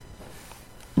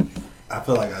I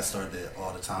feel like I start that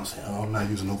all the time saying, "Oh, I'm not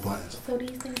using no buttons." So these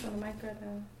things on the mic right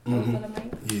now. Mm-hmm. On the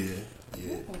mic?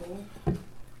 Yeah.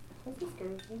 This is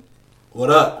crazy. What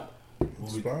up?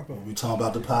 What's poppin'? We talking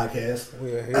about the podcast.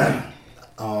 We are here.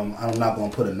 I'm not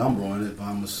gonna put a number on it, but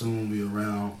I'm assuming we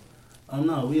around. I don't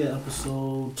know. We at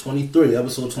episode 23.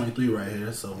 Episode 23 right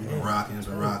here. So we been rocking.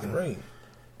 Great.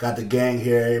 Got the gang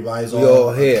here. Everybody's We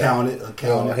all here. accounted.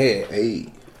 All here.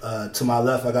 Hey, To my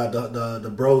left, I got the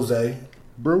brose.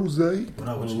 Brose. What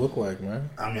up What with it you? look like, man?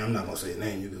 I mean, I'm not gonna say his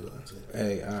name. You can go ahead and say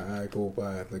it. Hey, I go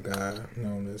by the guy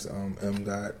known as M.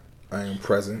 Dot. I am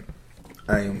present.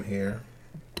 I am here.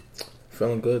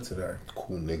 Feeling good today.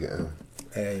 Cool nigga.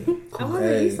 Hey. I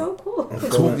wonder, he's so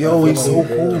cool. Yo, he's so feeling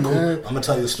cool, good. man. I'm gonna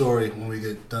tell you a story when we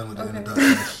get done with the introduction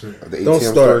and shit. The ATM Don't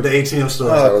store. start. The ATM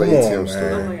story. Oh, come ATM on,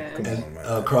 story. Oh my man. God. Come And on,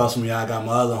 man. across from me, I got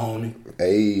my other homie.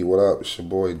 Hey, what up? It's your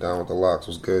boy Down with the Locks.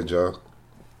 What's good, y'all?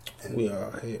 We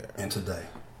are here. And today,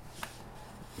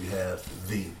 we have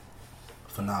the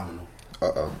phenomenal,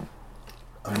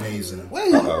 amazing.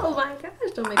 Wait, Oh my gosh,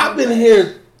 don't make I've me been laugh.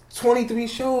 here 23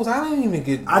 shows. I didn't even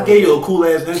get. I gave you a cool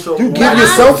ass intro. You But give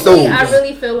yourself honestly, those. I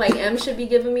really feel like M should be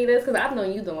giving me this because I've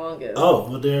known you the longest. Oh,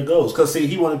 well, there it goes. Because, see,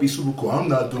 he want to be super cool. I'm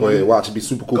not doing Go ahead, it. watch it be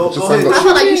super cool. Go Put your ahead. I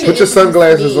feel like you should Put your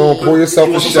sunglasses introduce on. me. Pour yourself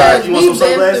You a want some shot. You want We've some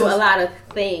been sunglasses? through a lot of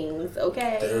things,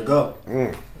 okay? There you go.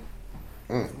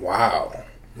 Wow.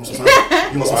 You want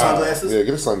some sunglasses? Yeah,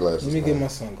 get the sunglasses. Let me man. get my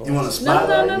sunglasses. You want a spot?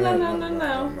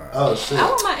 No. Oh, shit. I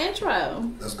want my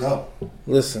intro. Let's go.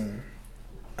 Listen,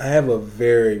 I have a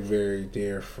very, very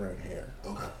dear friend here.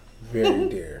 Okay. Very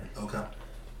dear. Okay.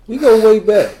 We go way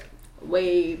back.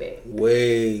 Way back.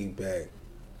 Way back.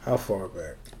 How far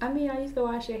back? I mean, I used to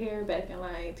wash your hair back in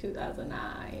like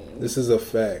 2009. This is a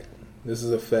fact. This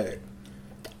is a fact.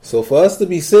 So for us to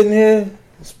be sitting here,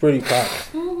 it's pretty popular.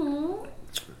 Mm-hmm.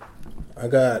 I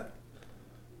got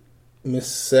Miss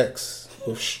Sex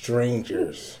with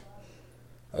Strangers,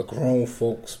 a grown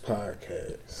folks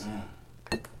podcast.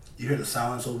 You hear the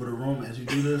silence over the room as you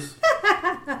do this?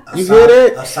 You hear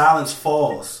that? A silence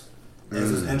falls as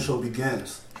his intro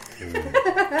begins.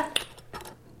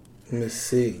 Miss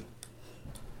C.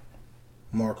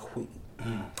 Marquis.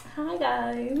 Hi,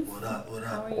 guys. What up? What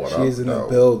How up? are you? What She up, is in the though?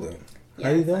 building. How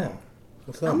you Yes. doing?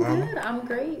 What's up, I'm mama? good. I'm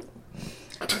great.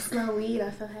 I smell weed. I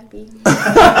feel happy.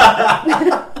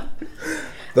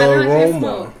 The I know I can't aroma.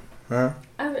 smoke. Huh?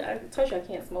 I told you I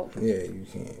can't smoke. Yeah, you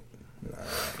can't. Nah.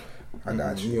 I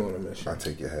got you. You on a mission. I'll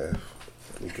take your half.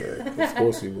 We good. Of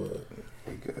course he would.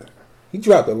 We good. He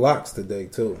dropped the locks today,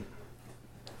 too.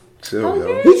 Chill, Okay.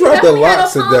 yo. He dropped the We had a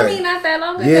locks pony today. not that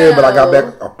long ago. Yeah, but I got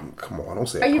back. Oh, come on, don't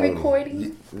say. Are you pony.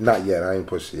 recording? Not yet. I ain't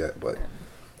pushed it yet, but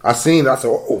I seen. I said,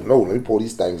 "Oh no, let me pull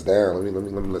these things down. Let me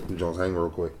let them Jones hang real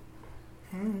quick."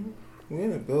 We're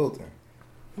in the building.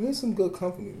 We're in some good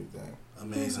company today.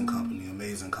 Amazing company.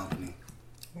 Amazing company.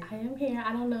 I am here.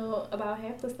 I don't know about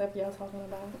half the stuff y'all talking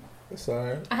about. It's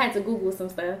alright. I had to Google some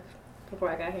stuff before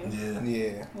I got here. Yeah.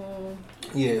 Yeah. Mm.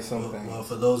 Yeah, some Well, things.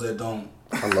 for those that don't,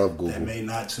 I love that Google. may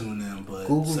not tune in, but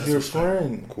Google's Sex your with Strangers-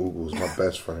 friend. Google's my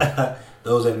best friend.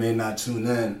 Those that may not tune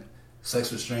in,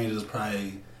 Sex with Strangers is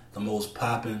probably the most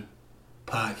popping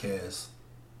podcast.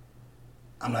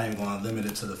 I'm not even going to limit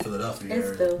it to the Philadelphia It's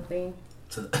area. filthy.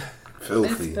 To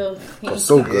Filthy. It's filthy. But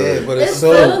so Yeah, good. but It's it's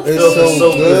so filthy.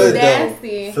 so good, though.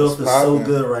 Nasty. Filth is so popping.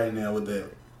 good right now with that.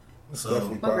 It's So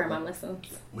definitely My grandma popping. listens.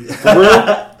 we,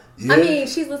 I yeah. mean,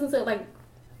 she's listened to like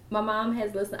my mom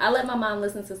has listened. I let my mom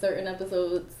listen to certain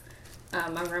episodes.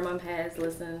 My grandma has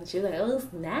listened. She was like, "Oh,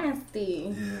 it's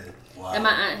nasty," Yeah. Wow. and my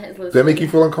aunt has listened. Does that make you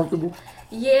feel uncomfortable?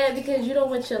 Yeah, because you don't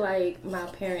want your like my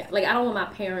parent like I don't want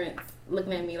my parents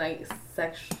looking at me like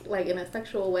like in a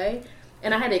sexual way.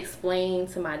 And I had to explain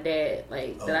to my dad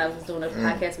like that I was doing a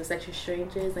podcast with sex with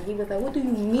strangers, and he was like, "What do you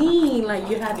mean? Like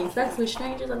you're having sex with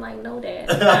strangers?" I'm like, "No, Dad.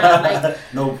 I'm not, like,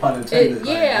 No pun intended.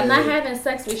 I'm not having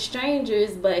sex with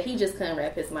strangers." But he just couldn't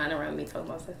wrap his mind around me talking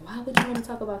about sex. Why would you want to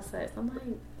talk about sex? I'm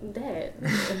like, Dad.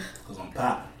 Because I'm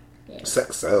popping. Yeah.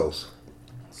 Sex sells.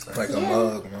 Like a Yeah.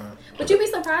 mug, man. But you'd be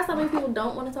surprised how many people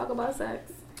don't want to talk about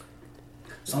sex.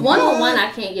 Some One on people- one, I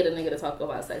can't get a nigga to talk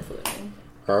about sex with me.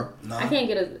 Huh? No. I can't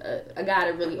get a guy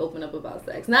to really open up about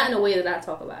sex. Not in a way that I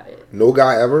talk about it. No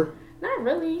guy ever. Not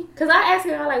really. Because I ask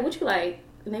her, like, what you like?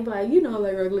 And they be like, you know,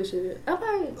 like regular shit. I'm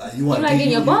like, Like, you like deep-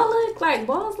 getting your ball licked? Like,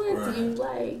 balls licked? Right. You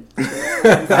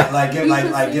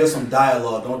like... give some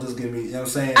dialogue. Don't just give me, you know what I'm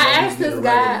saying? I Don't asked just give this it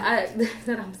guy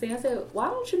that I'm saying, I said, why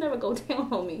don't you never go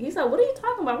down on me? He said, what are you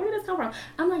talking about? Where did this come from?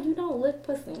 I'm like, you don't lick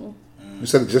pussy. You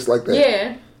said it just like that.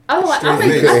 Yeah. I was like, I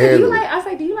Straight said,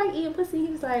 dick. do you like eating pussy?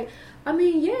 He was like, I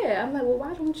mean, yeah. I'm like, well,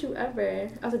 why don't you ever?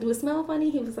 I said, do it smell funny?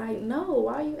 He was like, no.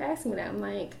 Why are you asking me that? I'm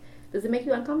like, Does it make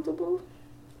you uncomfortable?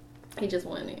 He just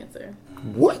wanted an answer.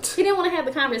 What? He didn't want to have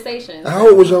the conversation. How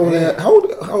old was y'all when that? How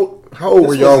old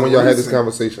were y'all when y'all had this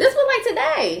conversation? This was like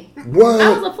today. What? I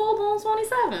was a full blown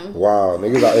 27. Wow,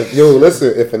 niggas.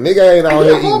 Listen, if a nigga ain't out He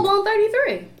here a full blown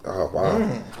 33. oh wow,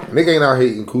 nigga ain't out here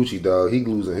eating coochie, dog. He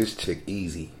losing his chick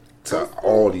easy to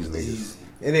all these niggas.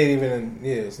 It ain't even.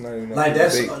 Yeah, it's not even. Like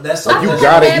that's I something feel you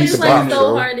gotta head eat is the like box, so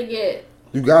yo. hard to get.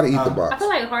 You gotta eat the I box, feel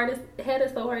like head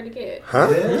is so hard to get. huh?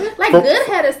 Yeah. Like From- good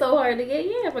head is so hard to get.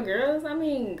 Yeah, for girls. I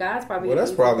mean, guys probably. Well,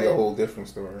 that's easy, probably a but- whole different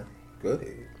story. Good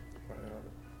head.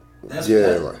 That's, Yeah,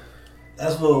 that- like,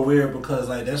 that's a little weird because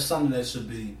like that's something that should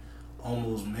be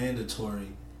almost mandatory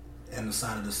in the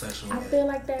side of the sexual I act. feel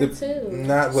like that too.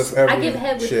 Not with every I give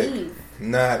head with chick. ease.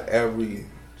 Not every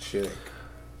chick.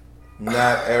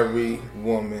 Not every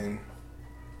woman.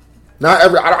 not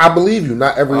every. I believe you.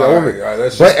 Not every All right, woman. all right,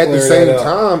 let's but just at the clear same that up.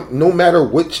 time, no matter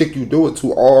what chick you do it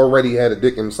to, already had a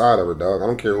dick inside of her, dog. I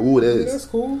don't care who it That's is.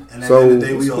 cool. And at So- the end of the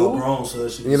day, we It's all cool. grown, so it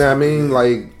should be You know what I something mean? that-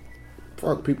 Like,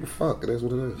 fuck people. Fuck. It is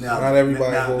what it is. now, Not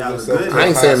everybody now, holds now the themselves good to I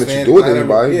ain't high saying that you standard. do it to Not every-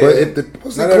 anybody, yeah. but if the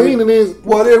pussy Not every- clean, it is.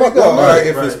 Well, there we fuck go. that All right, matter.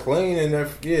 if it's Right. clean and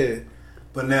if yeah,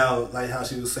 But now, like how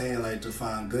she was saying, like to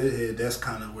find good head, that's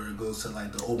kind of where it goes to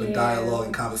like the open Yeah. dialogue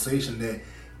and conversation. That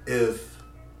if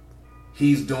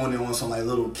he's doing it on some like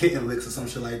little kitten licks or some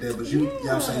shit like that, but you know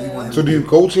what I'm saying, you want him. So to do you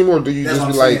coach him or do you That's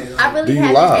just be what I'm like? saying. I really Do you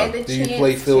haven't lie? had the do you chance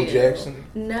play Phil to. Jackson?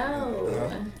 No.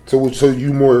 So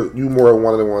you more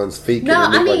one of the ones faking No,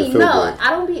 and I look like a mean, Phil no, boy. I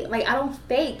don't be like I don't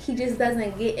fake. He just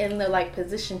doesn't get in the like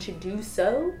position to do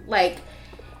so. Like,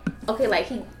 okay, like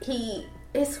he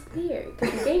it's weird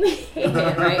because he gave me head,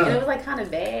 right, and it was like kind of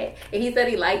bad. And he said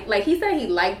he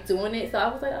liked doing it, so I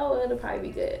was like, oh, it'll probably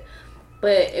be good.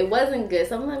 But it wasn't good.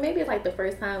 So I'm like, maybe it's like the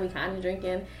first time we kind of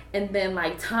drinking, and then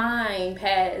like time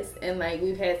passed, and like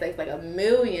we've had sex like a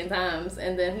million times,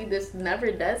 and then he just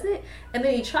never does it. And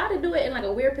then he tried to do it in like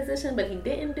a weird position, but he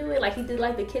didn't do it. Like he did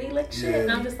like the kitty lick shit,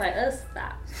 and I'm just like,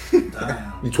 stop.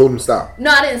 Damn. You told him stop.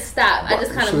 No, I didn't stop. I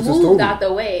just kind You of should've just told moved me. out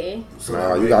the way. So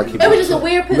Nah, that you gotta way- keep It was just a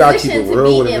weird You gotta keep position it to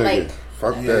real with be a in. nigga. Like,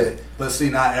 Fuck Yeah, that. but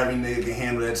see, not every nigga can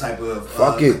handle that type of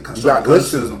Fuck it. You constructive got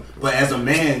listen. criticism. But as a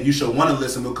man, you should want to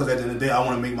listen because at the end of the day, I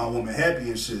want to make my woman happy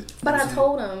and shit. You but know what I I'm saying?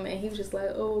 told him, and he was just like,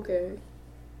 "Oh, okay."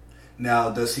 Now,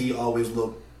 does he always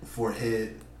look for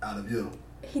head out of you?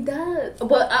 He does,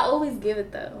 but I always give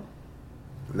it though.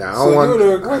 Now I So don't want. you're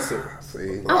the aggressor. See,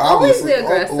 I'm always the Obviously.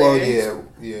 aggressor. Well,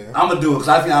 yeah. I'm gonna do it because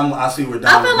I think I see where I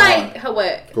Don's feel going. like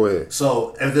what? go ahead.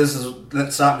 So if this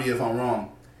is, stop me if I'm wrong.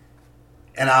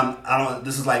 And I don't.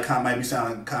 This is like might be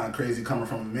sounding kind of crazy coming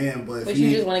from a man, but if But he you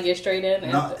ain't- just want to get straight in.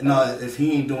 no, if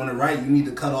he ain't doing it right, you need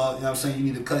to cut off. You know what I'm saying? You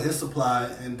need to cut his supply,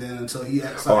 and then until he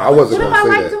acts. Oh, I wasn't What if gonna I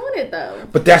say like that. doing it though?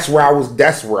 But that's where I was.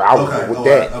 That's where I was Okay, with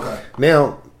alright, that. okay.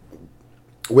 Now,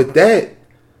 with that,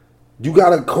 you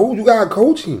gotta coach. You gotta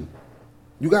coach him.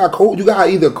 You gotta coach. You gotta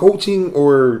either coach him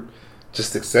or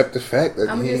just accept the fact that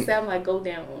I'm he. just saying, like, go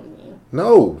down on me.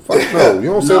 No, fuck no. You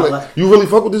don't say No, like, like- you really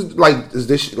fuck with this. Like, is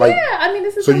this like? Yeah, I mean,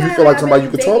 this is So you feel like somebody you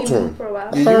could talk to him? for a while.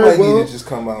 Yeah, you Alright, might well, need to just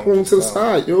come out. Pull him to the yourself.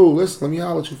 side. Yo, listen, let me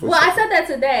holler at you for a Well, I second. said that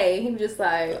today. He was just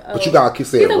like, oh. But you gotta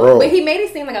say You it know, raw. But he made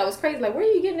it seem like I was crazy. Like, where are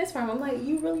you getting this from? I'm like,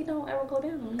 you really don't ever go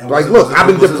down on me. Like, look, I've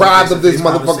been deprived of this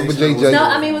motherfucker with JJ. No,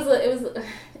 I mean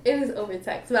it was over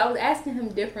text. So I was asking him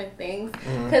different things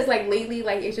because like lately,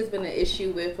 like it's just been an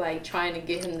issue with like trying to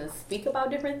get him to speak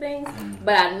about different things.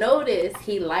 But I noticed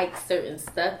he likes certain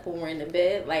stuff when we're in the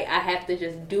bed. Like I have to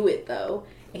just do it though,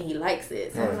 and he likes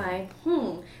it. So I'm like,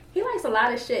 he likes a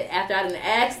lot of shit. After I didn't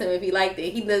ask him if he liked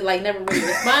it, he does like never really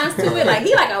responds to it. Like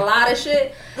he like a lot of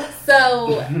shit.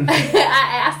 So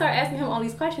I started asking him all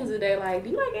these questions today. Like,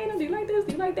 do you like anal? Do you like this?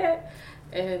 Do you like that?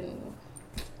 And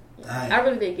I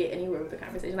really didn't get anywhere with the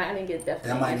conversation. Like, I didn't get definite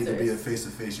That might answers. need to be a face to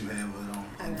face you have with him,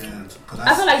 and then cause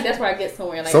I feel like that's where I get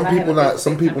somewhere. Like Some if I have people a not.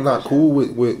 Some face-to-face people not conversation. cool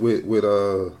with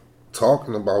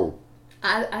talking about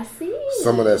I see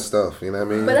some of that stuff. You know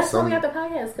what I mean? But that's some, why we got the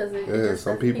podcast because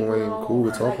some people ain't cool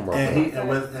with talking about and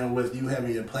that. and with you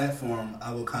having your platform,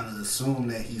 I would kind of assume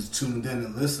that he's tuned in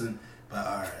and listen. But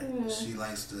all right, she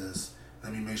likes this.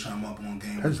 Let me make sure I'm up on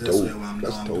game That's with this dope. way while I'm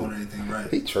That's dope. doing everything right.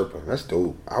 He chirping. That's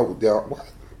dope. I would.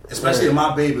 What? Especially if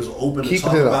my babe is open to Keeping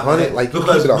talk it about 100, that. like, you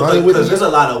because, keep it 100 with because me? there's a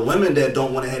lot of women that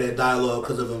don't want to have that dialogue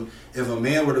because if a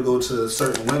man were to go to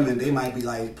certain women, they might be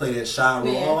like, play that shy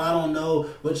role. Yeah. Oh, I don't know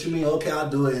what you mean. Okay, I'll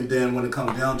do it. And then when it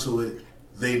comes down to it,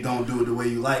 they don't do it the way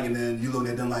you like. And then you look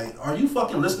at them like, are you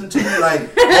fucking listening to me? Like,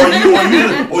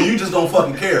 or you just don't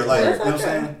fucking care. Like, That's you know what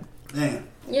okay. I'm saying? Damn.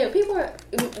 Yeah, people are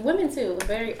women too.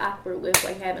 Very awkward with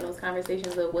like having those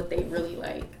conversations of what they really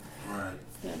like. Right.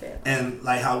 Not bad. And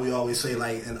like how we always say,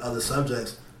 like in other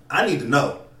subjects, I need to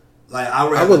know. Like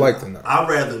I would like to know. I'd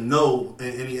rather know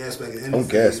in any aspect of anything. Don't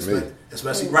gas me.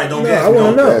 Especially right. Don't No, gas I me.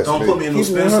 wanna know. Don't put me in no Keep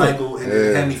spin 100. cycle and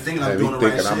then have me thinking I'm doing the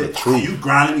right I'm the shit. truth. And you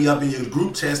grinding me up in your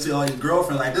group chat to all your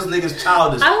girlfriend like this nigga's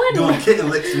childish. I wouldn't- Doing kicking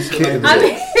licks and shit Kicking like I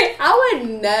that. mean, I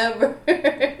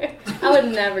would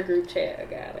never group chat a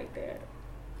guy like that.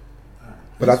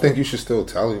 But I think you should still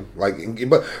tell him. Like,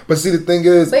 but see, the thing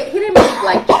is, But he didn't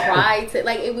like try to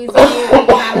like. It was weird.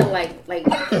 Kind of like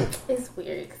it's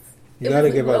weird. You It gotta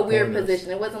was give a out weird pointers.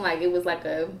 position. It wasn't like it was like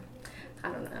a. I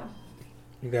don't know.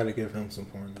 You gotta give him some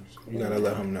pointers. You gotta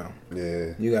let him know.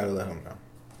 yeah. You gotta let him know.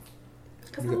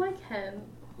 Cause I like him.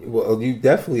 Well, you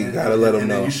definitely gotta let him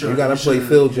And then know. you You gotta play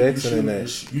Phil Jackson in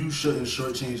that. You shouldn't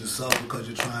shortchange yourself because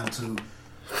you're trying to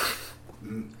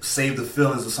save the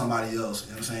feelings of somebody else. You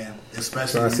know what I'm saying?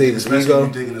 Especially, Trying to save his especially ego?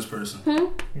 when you're digging this person.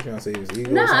 You trying to save his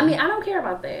ego? No, or I something? mean I don't care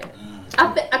about that.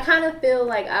 I kind of feel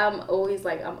like I'm always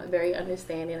like I'm very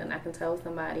understanding and I can tell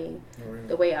somebody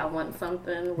the way I want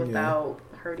something without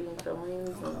hurting feelings.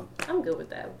 And I'm good with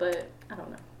that, but I don't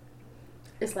know.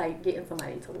 It's like getting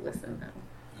somebody to listen now.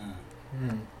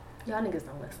 Y'all niggas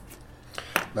don't listen.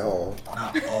 No.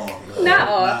 Not all. Not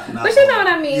all. But you know what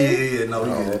I mean. Yeah. No, we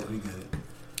get it. We get it.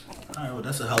 All right, well,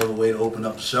 that's a hell of a way to open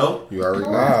up the show. You already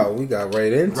know. Wow, we got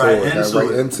right into Right it. in. Got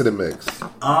right into the mix.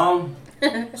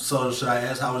 So should I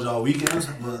ask how was y'all weekends?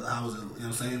 How was it? You know what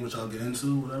I'm saying? What y'all get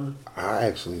into? Whatever. I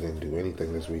actually didn't do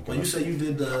anything this weekend. Well, you said you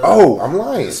did the. Oh, I'm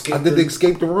lying. Escape I did the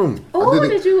Escape the Room. Oh, I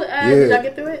did you? Did y'all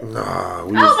get through it? Nah.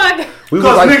 We Oh was, my god! we was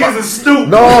Because like niggas is stupid.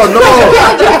 No.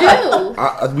 What did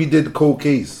you do? We did the cold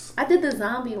case. I did the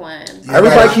zombie one.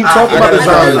 Everybody keep talking about the I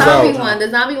zombie. did the zombie zombie. one. The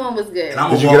zombie one was good. And I'm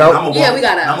Did you get out? Yeah, we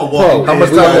got out. I'm a Bro, walk. how much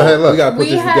we time gotta- you had left? We gotta put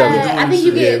We this had. together. I think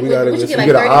you Yeah, get. we gotta what you get get some- like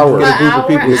we got an 30 hour. an Get a group of hour.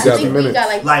 people I together. think we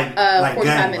got Like 45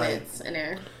 gang, minutes in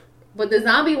there. But the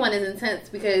zombie one is intense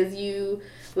because you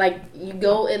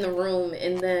go in the room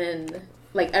and then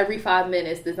like every 5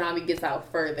 minutes the zombie gets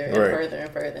out further and Right. further and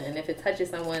further, and if it touches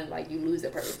someone, like you lose a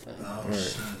person. Oh,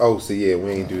 shit. Oh, so yeah,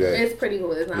 we ain't do that. It's pretty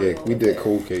cool. The zombie Yeah, one we was did good.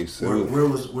 cold case. Where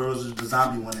was the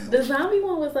zombie one at? The zombie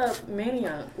one was up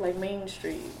Manioc, like Main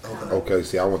Street. Okay,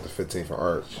 see, I went to 15th and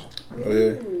Arch. Oh,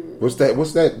 yeah. What's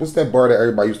that bar that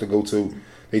everybody used to go to?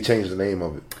 They changed the name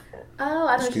of it. Oh, I know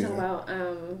what Excuse you're talking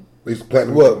about. They used to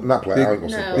platinum. What? Not platinum. I ain't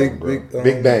gonna say No. platinum, bro. Big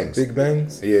Big Bangs. Big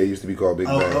Bangs. Yeah, it used to be called Big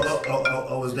Bangs.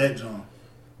 Oh, is that John?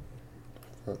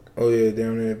 Oh yeah,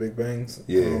 down there at Big Bangs.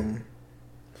 Yeah.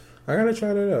 I gotta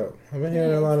try that out. I've been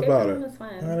hearing a lot about it. It's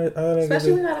fun. I gotta Especially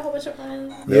get we got a whole bunch of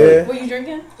friends. Yeah. Were you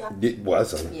drinking?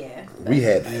 Yeah. We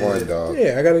had fun, dog.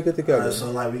 Yeah, I gotta get All together. right,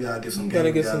 so like we gotta get some We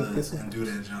gotta games get some- together get some- and do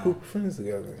that, John. Group of friends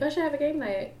together. I should have a game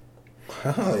night.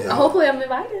 Oh, yeah. Hopefully I'm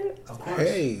invited. Of course.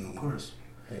 Hey. Of course.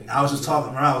 I was just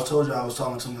talking. Remember, I told you I was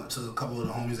talking to a couple of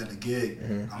the homies at the gig.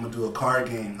 I'm gonna do a card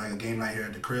game, like a game night here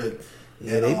at the crib.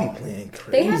 Yeah, they be playing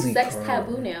crazy. They have sex cards.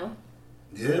 taboo now.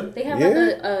 Yeah. They have Yeah?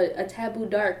 like a taboo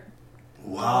dark.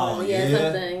 Wow. Yeah, Yeah.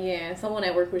 something. Yeah, someone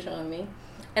at work was showing me,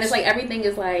 and it's like everything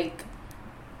is like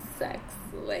sex,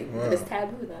 like but it's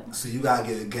taboo though. So you gotta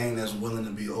get a gang that's willing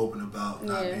to be open about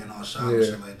not Yeah. being all shy and Yeah.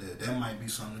 shit like that. That might be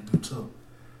something to do too.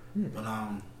 But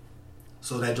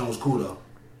so that joint was cool though.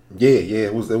 Yeah,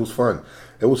 it was fun.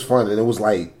 It was fun, and it was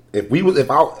like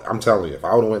I'm telling you, if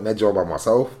I would have went in that job by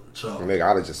myself, Sure. nigga,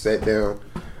 I'd have just sat down,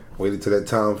 waited till that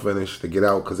time finished to get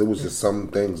out, because it was just some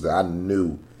things that I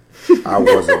knew I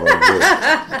wasn't gonna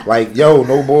get. Like, yo,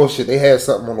 no bullshit. They had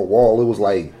something on the wall. It was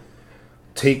like,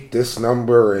 take this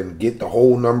number and get the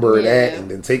whole number of that, Yeah. and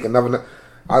then take another.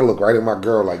 I look right at my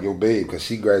girl like, yo, babe, because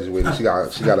she graduated. She got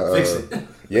a Fix it.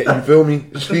 yeah, you feel me?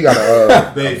 She got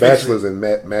a Babe, fix bachelor's in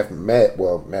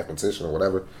mathematician or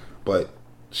whatever, but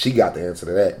she got the answer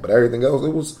to that. But everything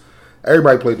else,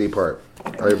 everybody played their part.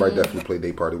 Everybody definitely played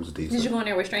their part. It was decent. Did you go in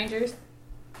there with strangers?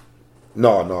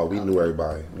 No, we knew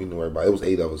everybody. It was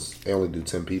 8 of us. They only do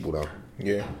 10 people though.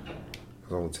 Yeah.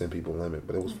 There's only 10 people limit,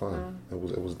 but it was fun. It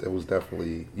was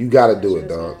definitely. You got to do it,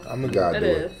 dog. You got to do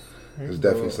it. It's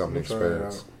definitely something to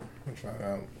experience. Try it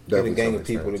out. Definitely Get a gang of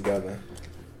something people experience. together.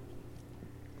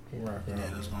 Right. Yeah,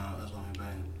 that's gonna be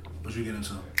bang. What you get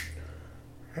into?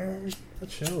 I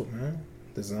chilled, man.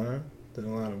 Design. Did a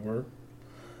lot of work.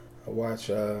 I watch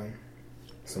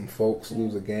some folks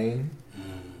lose a game.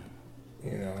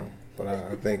 You know, but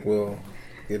I think we'll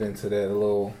get into that a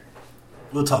little.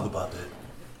 We'll talk about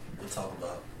that.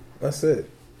 That's it.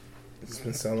 Just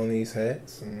been selling these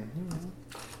hats and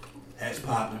Hats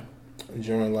popping.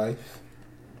 enjoying life.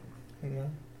 You know,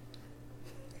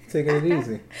 taking it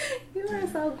easy. You are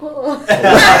so cool.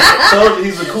 Told you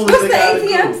he's the coolest What's the nigga out of the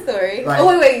ATM group. story? Right.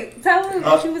 Oh wait, tell me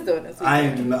what you was doing this week. I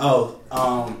ain't do no.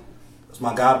 It's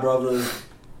my god brother's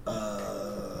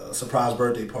surprise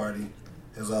birthday party.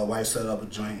 It His wife set up a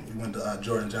joint. We went to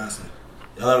Jordan Johnson.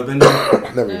 Y'all ever been there?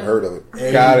 Never even heard of it.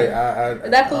 Hey, Got it.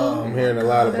 That food? I'm hearing a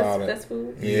lot about it. That's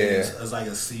food? Yeah. It's like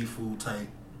a seafood type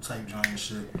joint and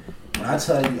shit. When I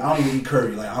tell you, I don't even eat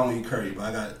curry. Like, I don't eat curry, but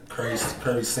I got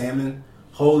curry salmon.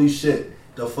 Holy shit.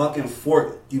 The fucking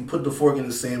fork, you put the fork in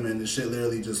the salmon and the shit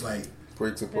literally just like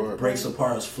breaks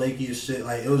apart. It's flaky as shit.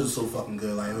 Like, it was just so fucking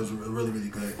good. Like, it was really, really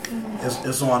good.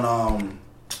 It's on,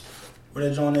 where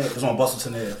that joint at? It's on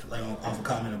Bustleton Ave. Like, off of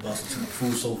Common and Bustleton.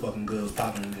 Food's so fucking good. It was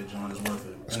popping in that joint. It's worth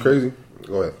it. It's crazy.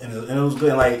 Go ahead. And it was good.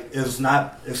 And, like, it's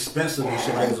not expensive and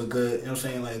shit. Like, it was a good, you know what I'm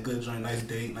saying? Like, a good joint, nice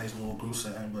date, nice little group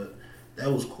setting. But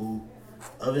that was cool.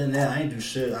 Other than that, I ain't do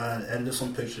shit. I edited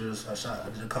some pictures. I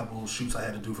did a couple shoots I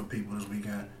had to do for people this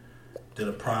weekend. Did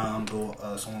a prom,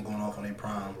 someone going off on a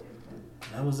prom.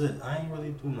 That was it. I ain't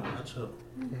really do nothing. I chill.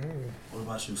 What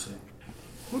about you, Sid?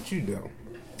 What you do?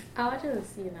 Oh, I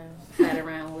just, sat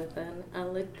around with an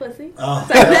unlicked pussy. Oh.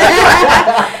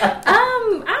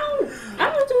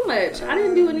 I don't do much. I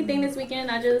didn't do anything this weekend.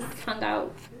 I just hung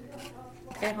out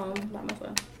at home by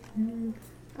myself.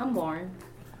 I'm boring.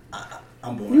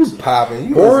 I'm boring. You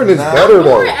popping. Boring is not better though.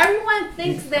 Boring. Everyone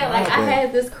thinks that like I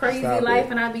have this crazy Stop life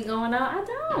it. and I be going out. I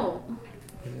don't.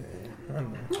 I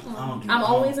don't do I'm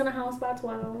always in the house by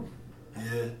 12.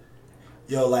 Yeah.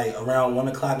 Yo, like around 1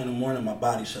 o'clock in the morning, my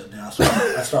body shut down. So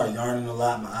I start yarning a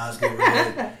lot. My eyes get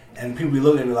red. And people be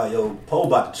looking at me like, yo, Poe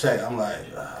about to check. I'm like,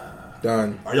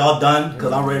 Done. are y'all done?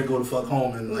 Because I'm ready to go the fuck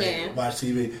home and Yeah. watch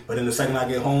TV. But then the second I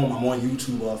get home, I'm on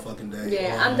YouTube all fucking day.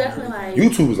 Yeah, I'm definitely like.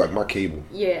 YouTube is like my cable.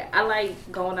 Yeah, I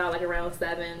like going out like around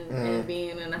 7 and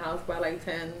being in the house by like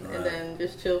 10 and then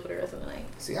just chill for the rest of the night.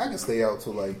 See, I can stay out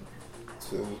till like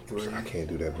 2, 3. I can't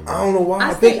do that. I don't know why.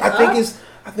 I I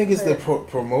think it's the but-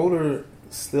 promoter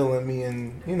still in me,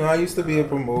 and I used to be a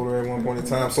promoter at one point in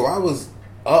time, so I was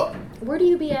up. Where do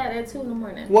you be at 2 in the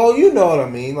morning? Well, you know what I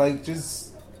mean. Like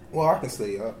I can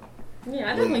stay up.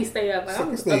 Yeah, I definitely stay up. Like, So I I'm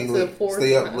can up stay to late, 4.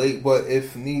 stay up late, but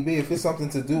if need be, if it's something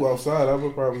to do outside, I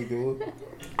would probably do it.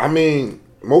 I mean,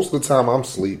 most of the time I'm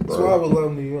asleep, That's why I bro. would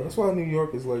love New York. That's why New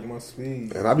York is like my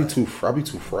speed. And I be too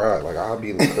fried. Like I'll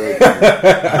be in the crib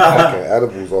fucking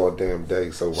edibles all damn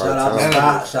day. So Shout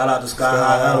out to Sky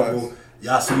High High. Edible.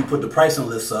 Y'all see we put the pricing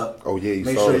list up. Oh yeah, you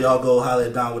Make saw sure it. y'all go holler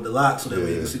it down with the lock so that way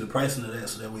you Yeah. can see the pricing of that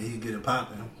so that way he can get it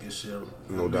popping. Get shit.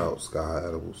 No doubt, Sky High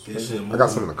Edibles. Get shit I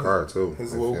got some in the car too.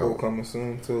 His If logo y'all- coming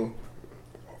soon too.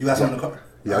 You got something in the car?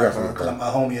 Yeah, I got some in the Cause I'm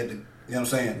car. my homie at the, you know what I'm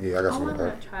saying? Yeah, I got I some in the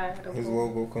want car. to try it. His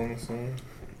logo coming soon.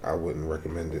 I wouldn't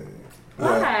recommend it.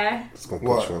 Why? It's gonna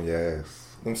What? put you on your ass.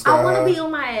 Them Sky I want to Highs? be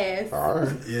on my ass. All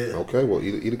right. Yeah. Okay. Well,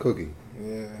 eat a cookie.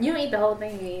 Yeah. You don't eat the whole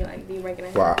thing. You eat, like, do you break it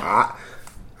in? Well,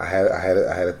 I had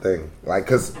a thing like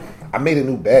because I made a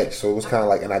new batch, so it was kind of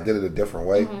like, and I did it a different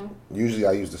way. Usually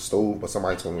I use the stove, but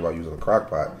somebody told me about using a crock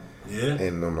pot. Yeah.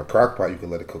 And on the crock pot, you can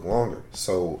let it cook longer.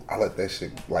 So I let that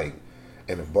shit like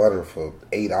in the butter for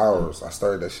 8 hours. I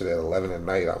started that shit at 11 at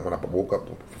night. When I woke up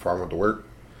before I went to work,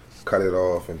 cut it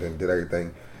off, and then did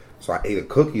everything. So I ate a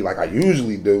cookie like I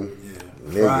usually do. Yeah.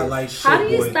 Nigga. Fried like shit, How do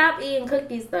you boy. stop eating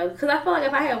cookies though? Because I feel like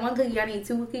if I had 1 cookie, I need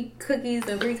 2 cookies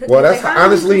and 3 cookies. Well, that's like, how do you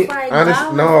honestly, just, like,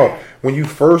 balance no. that? When you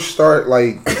first start,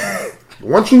 like,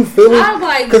 once you feel it, I'm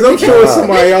like, Because I'm sure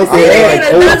somebody else I there had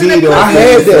had like OD'd on I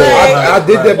had that. Like, I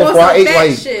did that on before. some I ate fat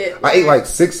like shit. I ate like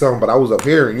 6 of them, but I was up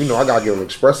here, and I gotta get an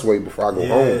expressway before I go Yeah.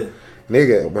 home.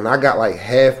 Nigga, when I got like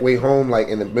halfway home, like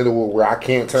in the middle of where I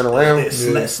can't turn around, It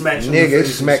smacked you in the nigga, it face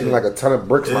and smacked me shit. like a ton of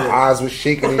bricks. My Yeah. eyes was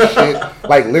shaking and shit,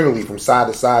 like literally from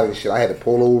side to side and shit. I had to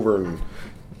pull over and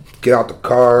get out the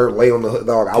car, lay on the hood,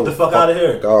 dog. I Get the was fuck outta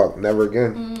here. dog. Never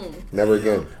again. Never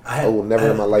again. I will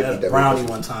never in my life had eat that brownie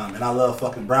breakfast. one time, and I love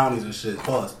fucking brownies and shit.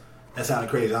 Pause. That sounded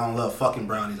crazy. I don't love fucking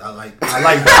brownies. I like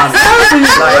brownies.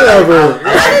 Whatever.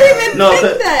 I didn't even No,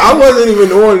 think that. I wasn't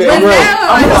even on that. But Right.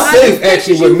 now, I'm I safe just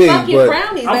actually pictured with me, you fucking but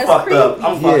brownies. I'm That's fucked creepy. up.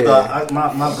 I'm fucked Yeah. up.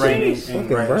 My brain ain't fucking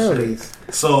right and shit. brownies.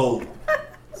 So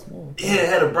yeah, it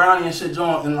had a brownie and shit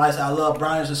joint, and like I said, I love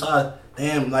brownies. And so I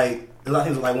think it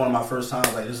was like one of my first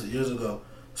times, like this is years ago.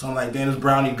 So I'm like, damn, this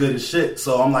brownie good as shit.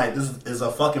 So I'm like, this is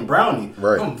a fucking brownie.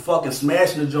 Right. I'm fucking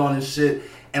smashing the joint and shit.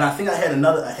 And I think I had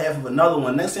a half of another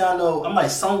one. Next thing I know, I'm like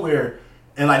somewhere,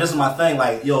 and like this is my thing.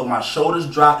 Like, yo, my shoulders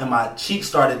dropped and my cheeks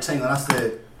started tingling. I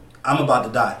said, I'm about to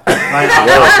die.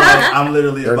 I'm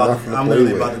literally There's about nothing to, to I'm play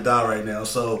literally with. about to die right now.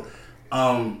 So,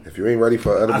 If you ain't ready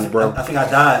for edible, bro, I think I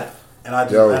died, and I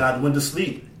Yo. went to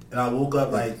sleep, and I woke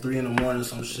up like 3 in the morning,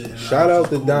 some shit. And Shout I was out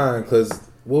just to cool. Don, because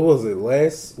what was it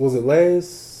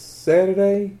last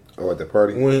Saturday oh, at the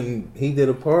party. when he did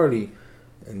a party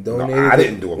and donated? I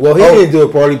didn't do a Well, he party. didn't do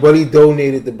a party, but he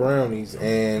donated the brownies,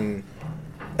 and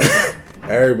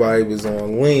everybody was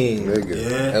on lean. Nigga.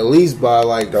 Yeah. At least by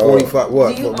like 45.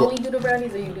 What? Do you only do the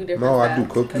brownies or you do different No, I do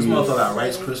types? cookies. This motherfucker got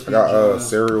Rice Krispies. I got Jones,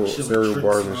 cereal shit with cereal tricks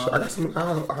bars and and all shit. I that. got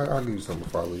some. I'll give you some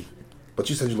before I leave. But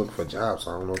you said you're looking for a job,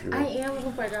 so I don't know if you. I am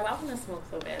looking for a job. I want to smoke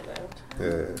so bad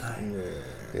though.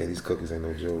 Yeah, these cookies ain't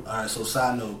no joke. All right, so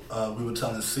side note, we were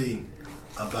telling C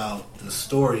about the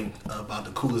story about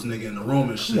the coolest nigga in the room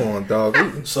and shit. Come on,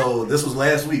 dog. So this was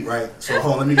last week, right? So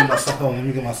hold on, let me get my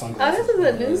Oh, sunglasses. this is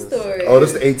a new story. Oh,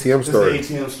 this is the ATM This story. is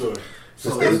the ATM story. This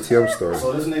is the ATM story.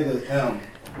 So this nigga M,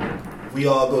 we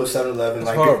all go to 7-Eleven,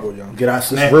 like horrible, y'all. get our It's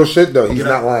snacks. real shit though. He's Get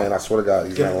not out- lying. I swear to God,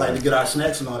 he's not Like to lying. get our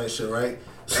snacks and all that shit, right?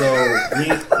 So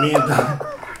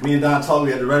me and Don told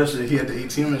me at the register he had the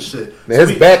ATM and shit. Now, So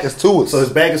his back is to us. So his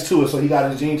bag is to it, so he got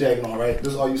his jean jacket on, right?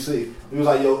 This is all you see. He was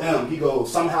like, yo, M. He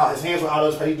goes, somehow his hands were out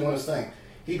of his face, doing his thing.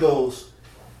 He goes,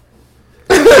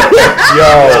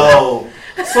 Yo.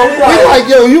 So we We like, like,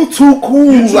 yo, you too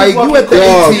cool. You too Like, you at the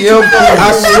fucking ATM.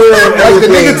 I swear. Like, the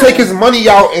nigga take his money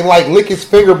out and, like, lick his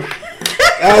finger.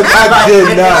 I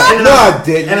did not. No, I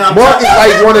didn't. and I'm Mark is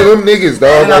like one of them niggas,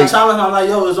 dog. and I'm Like, telling him, I'm like,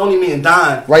 yo, it's only me and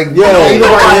Don. like, Yo, ain't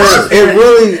nobody else.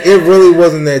 it really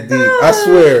wasn't that deep. I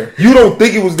swear. You don't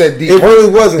think it was that deep. It really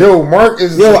wasn't. Yo, Mark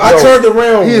is. Yo, I turned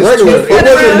around he is regular. too It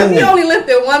wasn't You only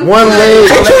lifted one one foot. leg.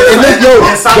 And then, yo,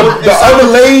 And Simon- the other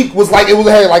leg was like, it was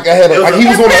had like a head. Like he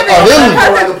was on a hilly.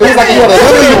 It was like he had a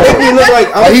hilly It on. made me look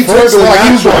like Like he turned first like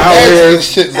he was on out acid here. and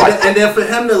shit. And Like, then for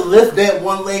him to lift that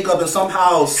one leg up and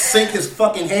somehow sink his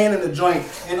fucking hand in the joint,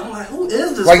 and I'm like, who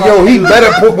is this? like yo, he fucking dude?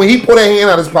 better put when he put a hand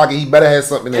out of his pocket, he better have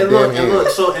something in And that look, damn and hand. look.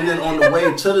 So and then on the way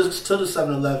to the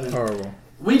 7-Eleven, Horrible.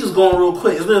 we just going real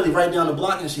quick. It's literally right down the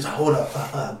block, and she's like, hold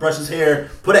up, brush his hair,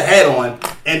 put a hat on,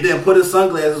 and then put his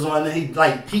sunglasses on. And then he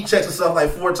like heat checks himself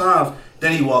like 4 times.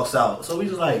 Then he walks out. So we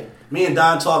just like me and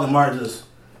Don talking, Mark just.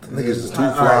 Niggas is too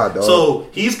All fly, right. dog. So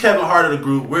he's Kevin Hart of the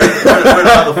group. We're the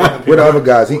other fucking people. We're the other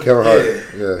guys. He Kevin Hart.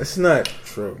 Yeah. It's not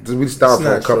true. We stopped It's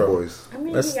for not Cup true. Boys. I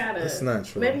mean, That's- he got it. that's not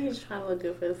true. Maybe he's trying to look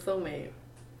good for his soulmate.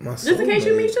 My Just in case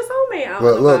you soulmate. meet your soulmate. I don't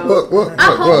Look, know. look, look, look, I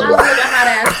hope I look, look look. a hot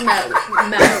ass mouth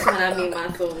when I meet my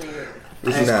soulmate.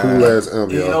 This is Nah. cool as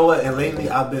And you know yo. what? And lately,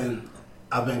 I've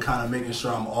been kind of making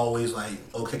sure I'm always like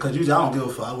okay, because usually I don't give a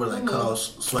fuck. I wear like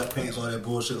cutoffs, sweatpants, all that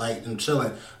bullshit, like and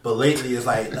chilling. But lately, it's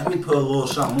like let me put a little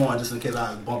something on just in case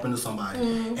I bump into somebody.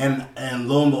 And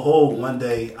lo and behold, one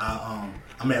day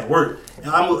I'm at work and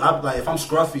I'm like if I'm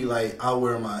scruffy, like I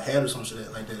wear my hat or some shit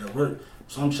like that at work.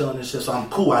 So I'm chilling and shit. So I'm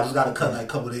cool. I just got to cut like a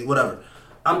couple of days, whatever.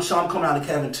 I'm coming out of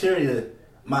the cafeteria.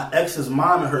 My ex's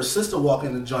mom and her sister walk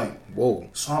in the joint. Whoa.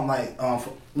 So I'm like, you know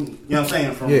what I'm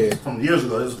saying? Yeah. From years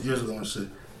ago. This was years ago and shit.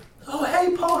 Oh,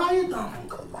 hey, Paul, how you doing? I'm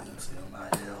cool.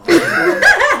 You know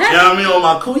what I mean? On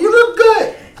my cool. You look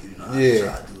good. You know, I Yeah.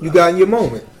 try to do You that. got in your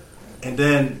moment. And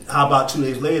then, how about 2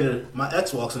 days later, my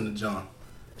ex walks into John.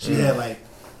 She had like,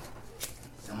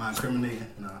 am I incriminating?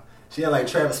 No. She had like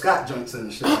Travis Scott joints in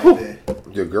and shit like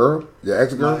that. Your girl? Your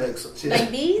ex My girl? ex. She Like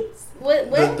had these?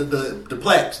 What? the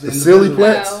plaques. The silly individual-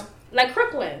 plaques? No. Like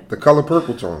Crooklyn. The color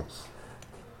purple joints.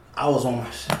 I was on my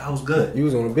shit. I was good. You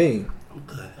was on a beam. I'm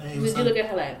good. Hey, Did what's you up? look at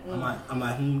her like, I'm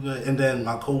like, good. And then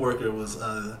my coworker was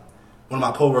one of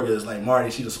my coworkers, like Marty.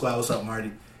 She the squad. What's up,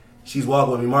 Marty? She's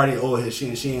walking with me. Marty,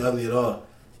 she ain't ugly at all.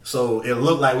 So it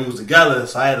looked like we was together.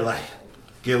 So I had to like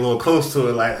get a little close to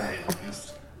it, like hey,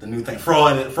 it's the new thing,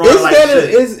 fraud Is like that shit.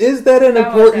 is that an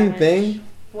That was important damage. thing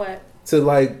what? to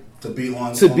like to be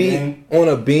on to on be game. on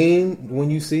a beam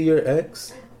when you see your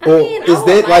ex? I Or mean, I is would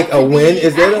that like a to win? be-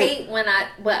 Is that I a,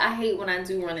 hate when I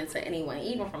do run into anyone,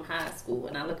 even from high school,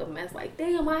 and I look a mess. Like,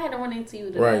 damn, I had to run into you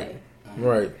today.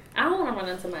 right? I don't want to run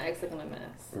into my ex looking a mess.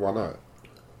 Why not?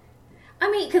 I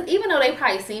mean, because even though they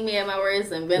probably seen me at my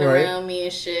worst and been Right. around me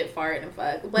and shit, fart and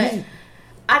fuck, but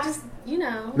I just, you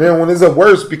know, Man, when it's a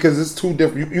worse because it's too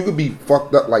different. You could be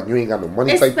fucked up like you ain't got no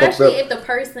money type fucked especially up. if the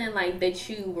person like that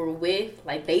you were with,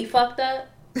 like they fucked up.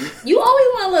 You always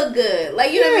want to look good,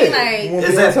 like you know what I mean, like.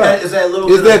 Is that little?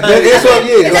 Is bit that of petty? it's what-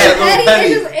 yeah, Is It's that not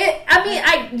little petty. petty?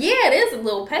 I mean, it is a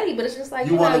little petty, but it's just like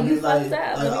You want to you be like, fucked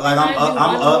up. Let me like I'm remind you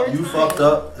I'm one up, more you time. fucked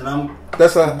up, and I'm.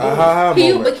 That's a ha Can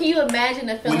you, moment. but can you imagine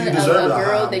the feeling you of a deserve it, girl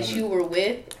ha-ha that moment. you were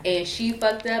with and she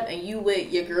fucked up and you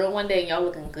with your girl one day and y'all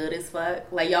looking good as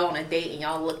fuck, like y'all on a date and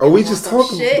y'all look. Oh, we on just some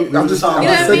talking. shit. I'm just talking You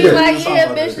know about what I mean? that. Like, Just yeah,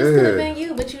 talking bitch, about this that. could have Yeah. been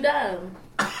you, but you dumb.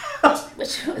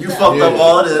 You fucked up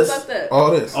all this. You fucked up.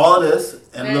 All this.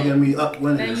 And Man. look at me up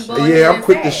winning Now this you shit. both- Yeah, I'm and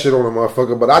quick to sad. shit on a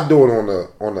motherfucker, but I do it on a Yeah,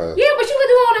 but you could do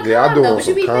it on a Yeah, I calm do it though. on But some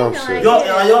you be calm thinking shit. like, You don't,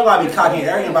 yeah, you don't gotta be cocky and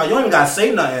arrogant about it. You don't even gotta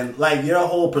say nothing. Like your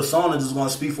whole persona just gonna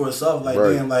speak for itself. Like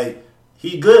Right. damn, like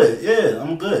he good. Yeah,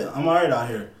 I'm good. I'm alright out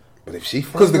here. But if she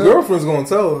Because the fucked up, girlfriend's gonna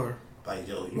tell her. Like,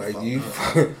 yo, you Like fucked you,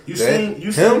 up. You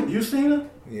him? seen her?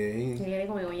 Yeah, he they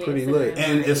gonna be on your pretty Instagram. lit.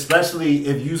 And especially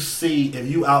if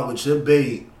you out with your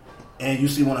babe and you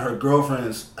see one of her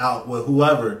girlfriends out with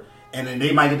whoever, and then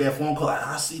they might get that phone call, like,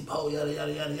 I see Poe, yada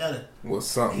yada yada yada. Was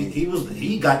something.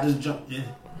 He got this jump. Yeah,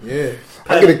 Yeah.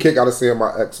 I get a kick out of seeing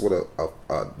my ex with a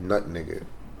nut nigga.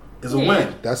 it's a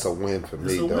win. That's a win for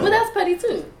me, It's a though. win. But that's petty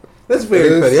too. That's very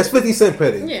It is. petty. That's 50 Cent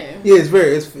petty. Yeah. Yeah, it's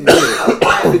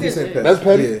 50 Cent petty. That's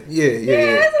petty? Yeah. Yeah,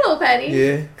 it's a little petty.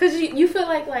 Yeah. Cause you feel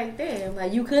like damn,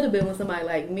 like you could have been with somebody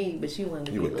like me, but you wanted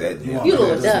to You be with with that? You Yeah. want You to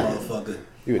little this dumb. motherfucker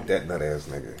You with that nut ass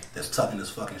nigga? that's tucking his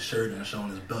fucking shirt and showing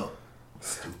his belt.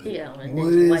 Stupid. Yeah, like,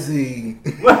 What is like, he?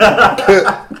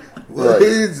 Right,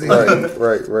 is he?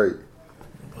 right.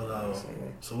 But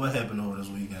so what happened over this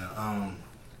weekend?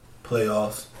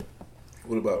 Playoffs.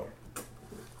 What about?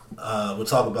 We'll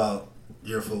talk about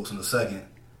your folks in a second.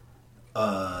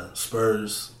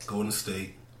 Spurs, Golden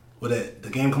State. Well, the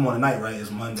game come on tonight, right?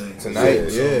 It's Monday. Tonight,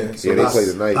 So yeah. Yeah, they play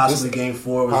tonight. Possibly game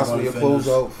 4 was Possibly a going to finish.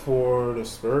 closeout for the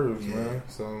Spurs, Yeah.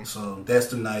 man. So that's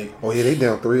tonight. Oh yeah, they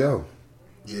down 3-0.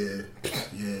 Yeah.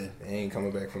 They ain't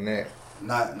coming back from that.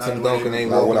 Not Tim the way Duncan they-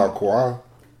 ain't Not without Kawhi.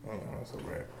 Oh, that's a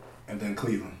wrap. And then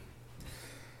Cleveland.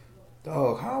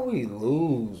 Dog, how we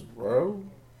lose, bro?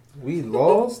 We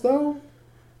lost though.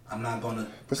 I'm not gonna.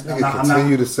 This I'm nigga not- I'm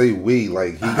continue not- to say we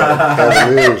like he got a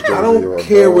Cavaliers jersey I don't on,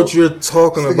 care dog. what you're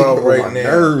talking This nigga about get on right my now.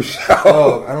 nerves, yo.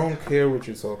 Dog, I don't care what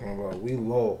you're talking about. We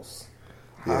lost.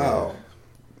 How?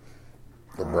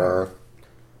 LeBron.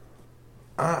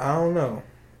 I don't know.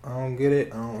 I don't get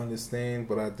it. I don't understand.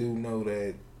 But I do know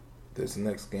that this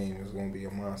next game is going to be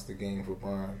a monster game for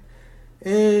Brian.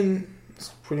 And it's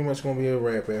pretty much going to be a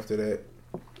wrap after that.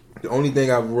 The only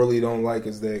thing I really don't like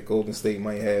is that Golden State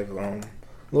might have a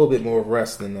little bit more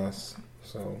rest than us.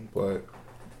 So, but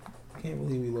I can't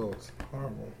believe we lost.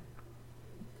 Horrible.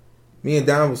 Me and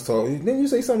Don was talking. Didn't you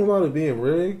say something about it being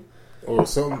rigged or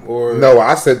something? Or No,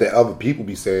 I said that other people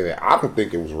be saying that. I don't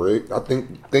think it was rigged. I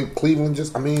think Cleveland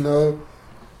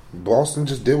Boston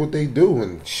just did what they do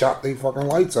and shot they fucking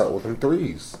lights out with them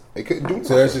threes. They couldn't do nothing.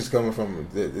 So that's just coming from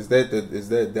is that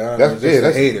Don? That's or just a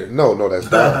that's hater. No, that's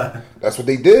not. That's what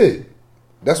they did.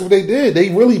 That's what they did. They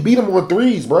really beat them on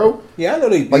threes, bro. Yeah, I know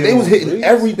they Like they was hitting threes.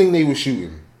 everything they was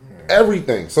shooting,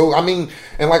 everything. So I mean,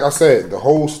 and like I said, the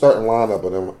whole starting lineup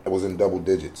of them was in double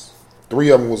digits. 3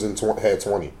 of them was in had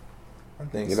 20. I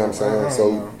think You know what I'm saying? I don't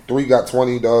So know. 3 got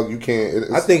 20, dog. You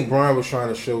can't. I think Brian was trying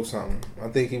to show something. I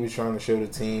think he was trying to show the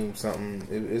team something.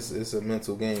 It's a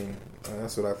mental game.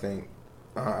 That's what I think.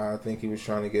 I think he was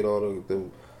trying to get all the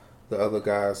other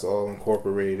guys all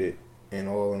incorporated and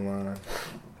all in line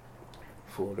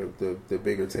for the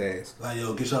bigger task. Like,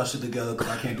 yo, get y'all shit together because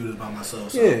I can't do this by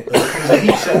myself. So Yeah. it was a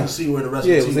heat check to see where the rest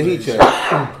Yeah, of it the was team a heat is.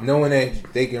 check. Knowing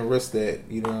that they can risk that,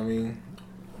 you know what I mean?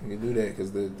 You can do that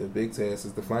because the big task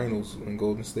is the finals in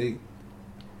Golden State.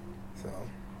 So,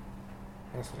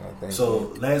 that's what I think.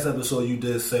 So last episode you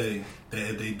did say that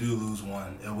if they do lose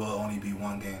one, it will only be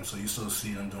one game. So you still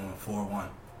see them doing 4-1.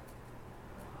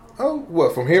 Oh,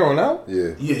 what, from here on out?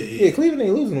 Yeah. Yeah, Cleveland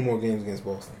ain't losing no more games against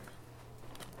Boston.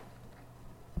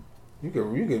 You could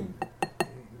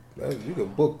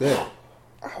book that.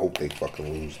 I hope they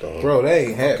fucking lose, dog. Bro, they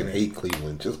ain't I fucking happening. hate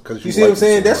Cleveland just because You see what I'm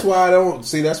saying? That's why I don't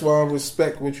see. That's why I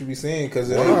respect what you be saying because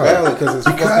it ain't Why? valid. Because it's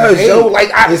Because fucking hate. yo, like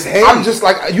It's hate. I'm just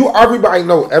like you. Everybody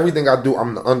know everything I do.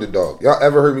 I'm the underdog. Y'all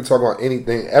ever heard me talk about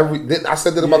anything? I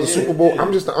said that about the Super Bowl.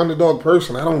 I'm just the underdog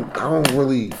person. I don't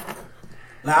really.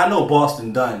 Now I know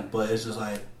Boston done, but it's just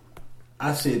like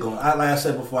I see it going. Like I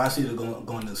said before, I see it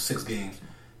going to 6 games.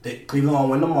 Cleveland gonna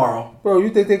win tomorrow. Bro, you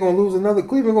think they're gonna lose another?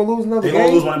 Cleveland gonna lose another They're game?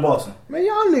 gonna lose one in Boston. Man,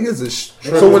 y'all niggas is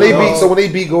So when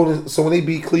they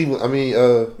beat Cleveland, I mean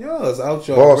y'all is out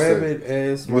your Boston. rabbit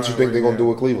ass. what you think they're gonna do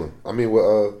with Cleveland? I mean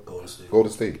with Golden State.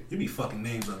 Golden State. You be fucking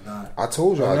names up, Don. I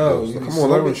told you I I know. do. You Come be on,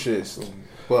 let me. slurring shit. So,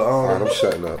 but All right, I'm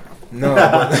shutting up. no,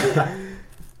 but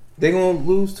they gonna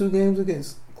lose 2 games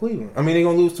against Cleveland. I mean, they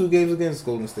gonna lose 2 games against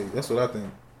Golden State. That's what I think.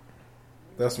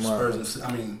 That's my.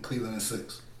 Cleveland in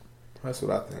 6. That's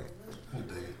what I think.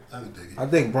 I can dig it. I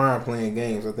think Brian playing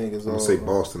games. I think it's I'm all gonna say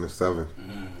Boston is 7.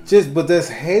 but that's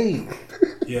hate.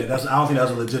 Yeah, I don't think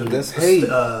that's a legitimate. That's hate.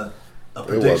 A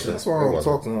prediction. That's why I don't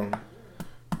talk to them.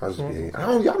 I just be. I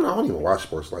don't even watch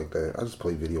sports like that. I just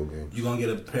play video games. You gonna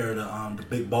get a pair of the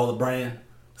Big Baller brand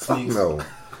Fuck sneakers? no.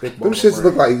 Big Them ball shits brand.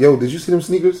 look like Did you see them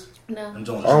sneakers? No. Them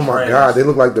Jones Oh my trash. god, they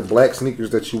look like the black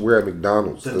sneakers that you wear at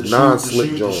McDonald's. The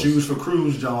non-slip the Jones. shoes for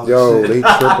cruise Jones. Yo, and they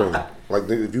shit. tripping. Like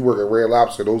if you work at Red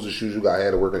Lobster, those are shoes you got to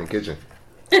have to work in the kitchen,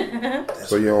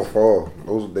 so you don't fall.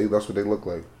 That's what they look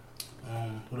like.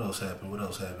 What else happened?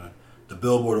 The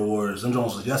Billboard Awards. Them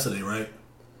Jones was yesterday, right?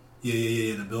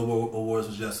 Yeah. The Billboard Awards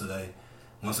was yesterday.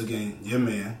 Once again, your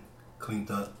man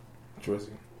cleaned up.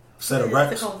 Drizzy. Set a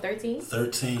record. 13?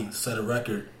 13. Set a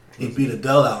record. He beat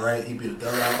Adele out, right? He beat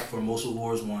Adele out for most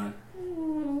awards won.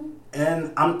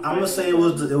 And I'm gonna say it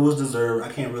was deserved.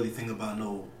 I can't really think about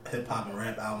no hip hop and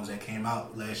rap albums that came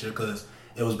out last year because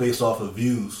it was based off of the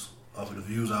Views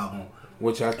album.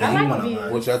 Which I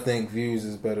think Views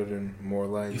is better than More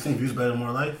Life. You think Views better than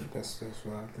More Life? That's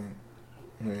what I think.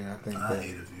 Yeah, I think I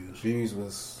hated Views. Views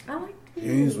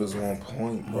was on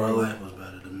point, bro. More Life was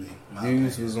better than me.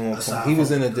 Views was on point. He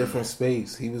was in a different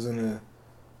space. He was in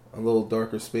a little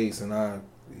darker space, and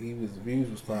Views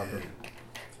was popping.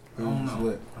 I don't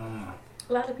know.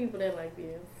 A lot of people didn't like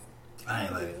Views. I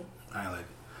ain't like it.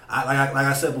 Like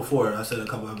I said before, I said a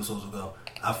couple episodes ago,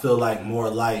 I feel like More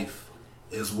Life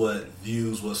is what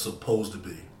Views was supposed to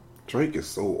be. Drake is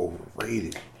so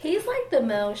overrated. He's like the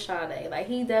Mel Sade. Like,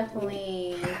 he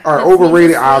definitely... All right,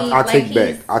 overrated, I take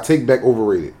back. I take back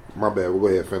overrated. My bad. We'll go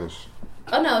ahead and finish.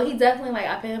 Oh, no, he definitely, like,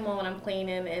 I put him on when I'm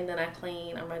cleaning, and then I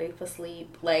clean. I'm ready for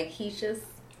sleep. Like, he's just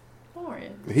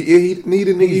boring. He the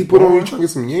nigga you put on you trying to get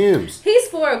some yams. He's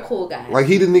for a cool guy. Like,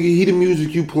 he the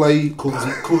music you play. Coolest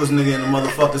nigga in the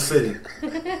motherfucking city.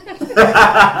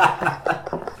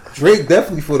 Drake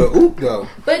definitely for the oop though.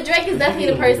 But Drake is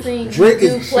definitely the person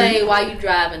you play while you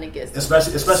driving to get stuff.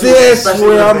 Especially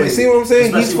see what I'm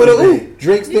saying? He's for the oop.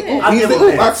 Drake's the oop. He's the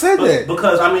oop. I said that.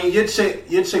 Because I mean your chick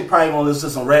probably gonna listen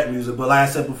to some rap music, but like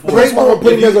I said before, Drake won't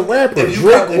put him as a rapper.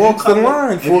 Drake walks the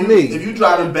line for me. If you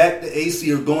driving back to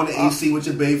AC or going to AC with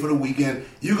your babe for the weekend,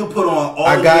 you can put on all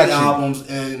of the albums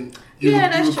and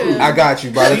that's true. I got you.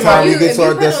 By the time we get to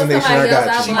our destination, I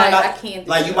got you. I can't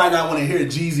do you might not want to hear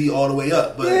Jeezy all the way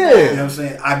up, but you know what I'm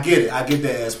saying? I get it. I get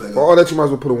that aspect. For all that, you might as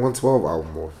well put a 112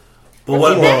 album on. But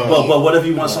what if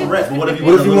you want some rap? What if you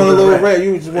want a little rap?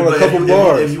 You just want a couple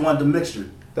bars. If you want the mixture.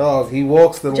 Dog, he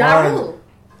walks the line.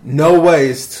 No way.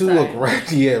 It's too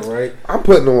aggressive. Yeah, right? I'm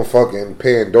putting on fucking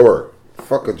Pandora.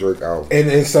 Fuck a Drake album.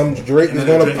 And some Drake is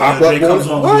going to pop up.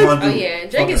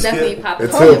 Drake is definitely popping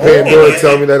up. Until Pandora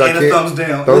tell me that I can't. Thumbs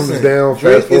down. Listen, down.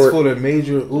 Drake is for the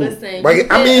major oop. Listen,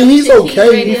 like, I mean, he's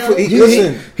okay.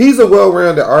 He's a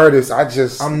well-rounded artist.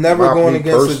 I'm never going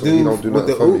against a dude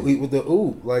with the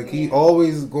oop. Like, he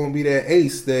always going to be that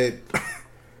ace that...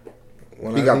 He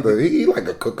like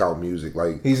a cookout music.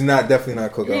 Like, he's definitely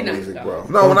not cookout music, bro.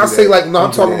 No, when I say like, no,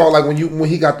 I'm talking about like when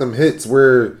he got them hits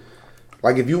where,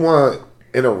 like, if you want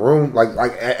in a room, like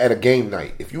at a game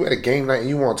night, if you at a game night and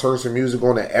you want to turn some music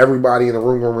on that everybody in the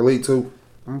room gonna relate to,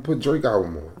 I'm gonna put Drake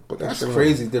album on. But that's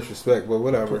crazy disrespect, but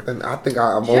whatever. And I think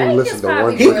I'm only listening to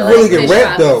one. He really can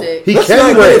rap though. He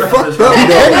can rap. He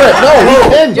can rap. No, he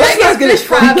can. Let's not get it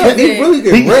fucked up. He really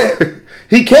can rap.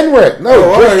 He can rap.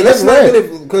 No, Drake let's not get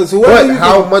it because whoever. But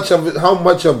how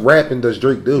much of rapping does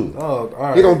Drake do? Oh, all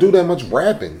right. He don't do that much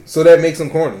rapping. So that makes him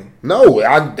corny. No,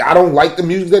 I don't like the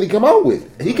music that he come out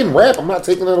with. He can rap. I'm not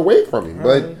taking that away from him,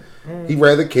 but he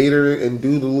rather cater and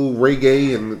do the little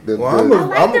reggae and the. I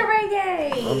like the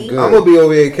reggae. I'm good. I'm gonna be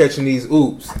over here catching these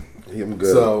oops. I'm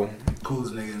good. So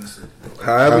coolest nigga in the city.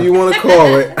 However you want to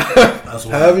call it.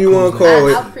 However you want to call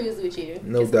it. I'll cruise with you.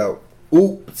 No doubt.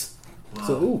 Oops.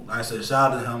 So I said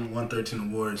shout out to him,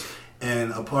 113 awards,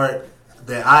 and a part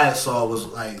that I saw was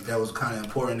like that was kind of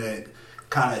important that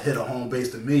kind of hit a home base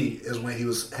to me is when he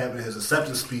was having his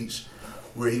acceptance speech,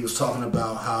 where he was talking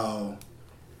about how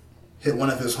one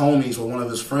of his homies or one of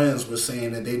his friends was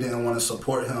saying that they didn't want to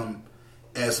support him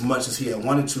as much as he had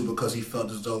wanted to because he felt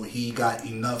as though he got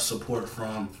enough support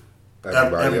from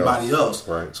everybody else.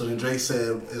 Right. So then Drake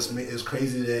said it's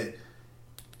crazy that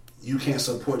you can't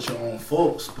support your own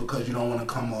folks because you don't want to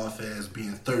come off as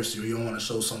being thirsty or you don't want to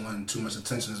show someone too much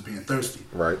attention as being thirsty.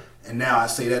 Right. And now I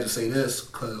say that to say this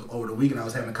because over the weekend I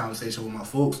was having a conversation with my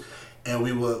folks and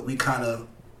we kind of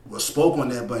spoke on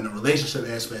that, but in the relationship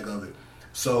aspect of it.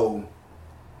 So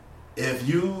if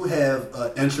you have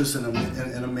an interest in a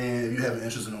man, if you have an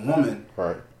interest in a woman,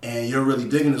 right, and you're really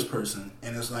digging this person,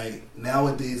 and it's like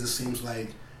nowadays it seems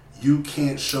like you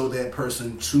can't show that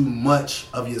person too much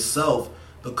of yourself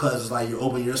because it's like you're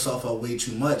opening yourself up way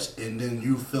too much, and then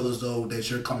you feel as though that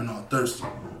you're coming off thirsty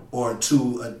or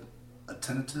too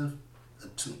attentive.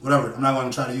 Whatever, I'm not going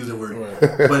to try to use that word,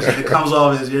 right. But it comes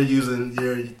off as you're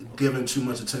giving too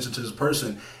much attention to this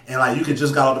person, and like you could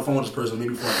just got off the phone with this person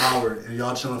maybe for an hour, and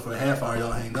y'all chilling for a half hour,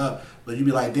 y'all hang up, but you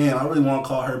be like, damn, I really want to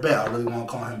call her back, I really want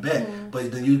to call him back,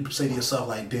 but then you say to yourself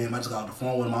like, damn, I just got off the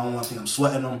phone with him, I don't want to think I'm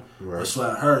sweating him or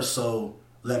sweating her, so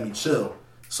let me chill.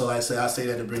 So I say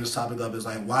that to bring this topic up is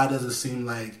like, why does it seem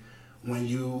like when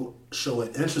you show an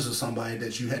interest in somebody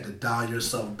that you had to dial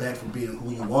yourself back from being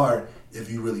who you are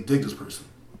if you really dig this person?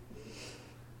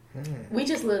 We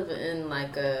just live in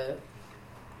like a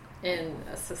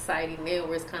society now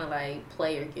where it's kind of like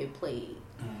play or get played.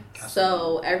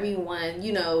 So everyone,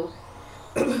 you know,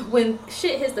 when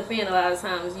shit hits the fan, a lot of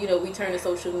times, you know, we turn to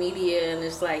social media and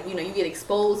it's like, you know, you get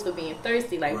exposed for being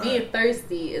thirsty. Like being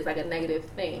thirsty is like a negative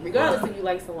thing, regardless if you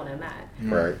like someone or not.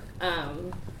 Right.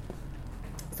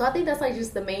 So I think that's like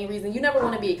just the main reason. You never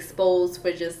want to be exposed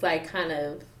for just like kind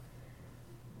of,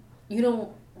 you don't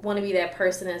want to be that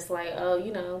person that's like, oh,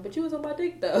 you know, but you was on my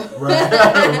dick though.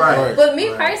 Right. But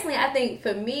me personally, I think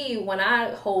for me, when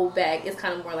I hold back, it's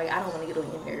kind of more like I don't want to get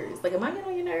on your nerves. Like, am I getting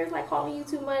on your nerves, like calling you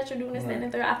too much or doing this, that, and the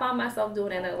third? I find myself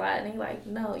doing that a lot, and they're like,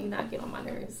 no, you're not getting on my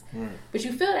nerves. But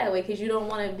you feel that way because you don't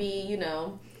want to be, you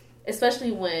know,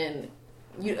 especially with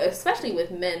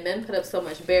men put up so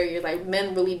much barriers. Like,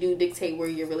 men really do dictate where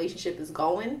your relationship is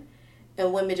going.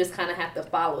 And women just kind of have to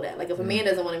follow that. Like, if a man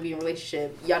doesn't want to be in a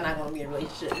relationship, y'all not going to be in a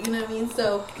relationship. You know what I mean?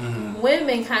 So,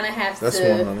 women kind of have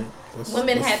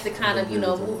women have to kind of, you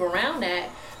know, move around that.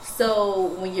 So,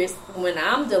 when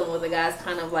I'm dealing with a guy, it's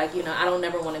kind of like, you know, I don't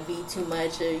never want to be too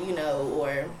much or, you know,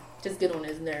 or just get on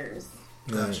his nerves.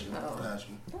 Got you.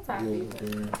 That's how I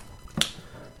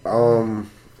feel.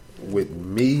 With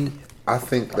me, I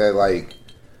think that, like,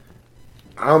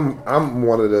 I'm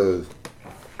one of the,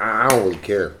 I don't really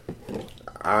care.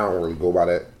 I don't really go by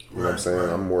that. You know what I'm saying?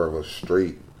 I'm more of a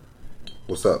straight,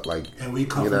 what's up? Like, and we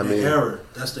come from the era.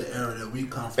 That's the era that we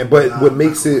come from. But what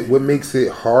makes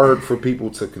it hard for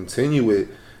people to continue it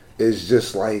is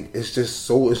just like it's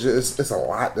a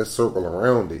lot that circle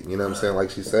around it. You know what I'm saying?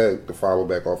 Like she said, to follow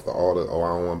back off I don't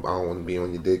want to be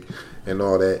on your dick and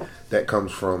all that. That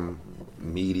comes from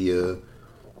media.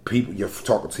 People, you're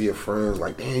talking to your friends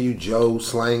like, damn, you Joe,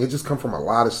 slang. It just come from a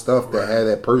lot of stuff that had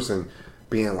that person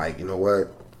being like, you know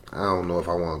what? I don't know if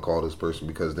I want to call this person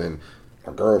because then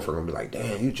my girlfriend will be like,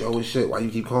 damn, you Joe as shit. Why you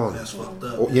keep calling? That's fucked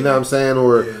up. Or, you know what I'm saying?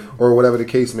 Or whatever the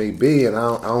case may be. And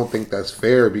I don't think that's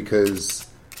fair because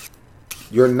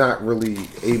you're not really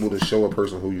able to show a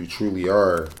person who you truly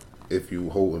are if you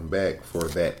holding back for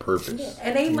that purpose. Yeah.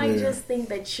 And they might just think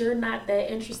that you're not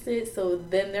that interested, so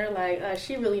then they're like,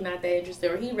 she really not that interested,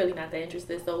 or he really not that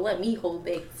interested, so let me hold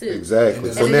back too. Exactly.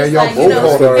 And so now y'all like, both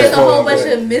holding back. It's a whole bunch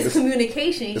of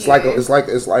miscommunication. It's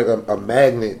like a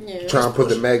magnet trying to put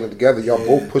the magnet together. Y'all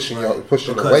both pushing away because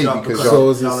y'all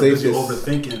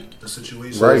overthinking the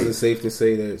situation. Right. So is it safe to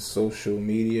say that social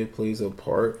media plays a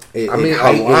part? I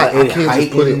can't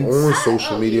just put it on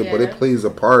social media, but it plays a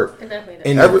part. It definitely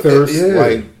in does.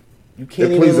 Like, you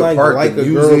can't even like a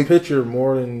girl picture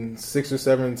more than 6 or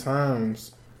 7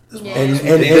 times. Yeah. And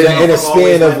in a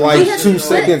span of like 2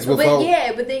 seconds before.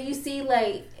 But then you see,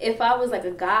 like, if I was like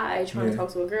a guy trying to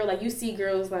talk to a girl, like, you see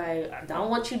girls like, I don't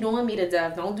want you doing me to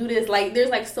death, don't do this. Like, there's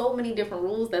like so many different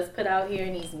rules that's put out here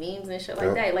in these memes and shit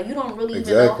like that. Like, you don't really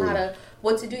even know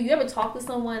what to do. You ever talk to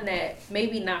someone that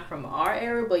maybe not from our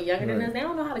era but younger than us? They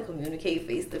don't know how to communicate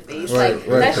face to face. Like,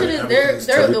 that shit is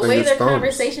the way their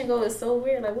conversation goes is so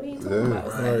weird. Like, what are you talking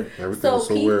about? So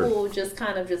people just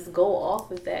kind of just go off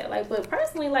of that. Like, but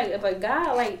personally, like, if a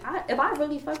guy, like, if I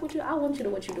really fuck with you, I want you to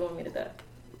what you doing me to death.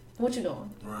 What you doing?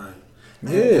 Right.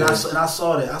 And I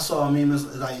saw that. I saw a meme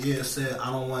like, it said,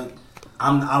 I don't want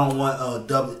a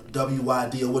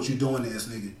WYD or what you doing to this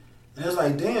nigga. And it's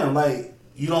like, damn, like,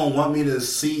 you don't want me to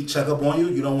check up on you.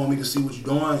 You don't want me to see what you're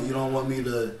doing. You don't want me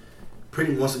to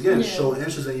show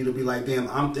interest in you to be like, damn,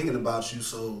 I'm thinking about you.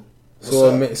 So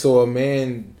a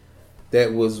man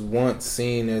that was once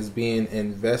seen as being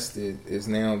invested is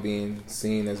now being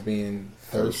seen as being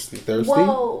thirsty.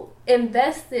 Well,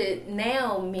 invested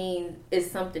now means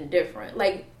is something different.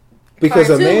 Like, because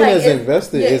a man that's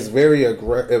invested is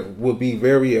would be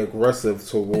very aggressive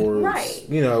towards,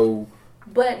 you know.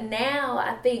 But now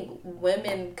I think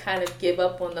women kind of give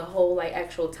up on the whole like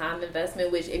actual time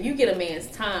investment. Which if you get a man's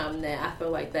time, then I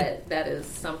feel like that is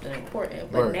something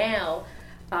important. But now.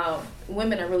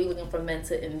 Women are really looking for men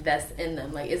to invest in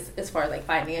them, like as far as like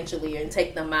financially, and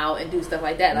take them out and do stuff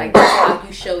like that. Like that's how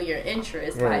you show your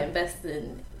interest by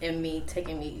investing in me,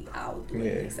 taking me out, doing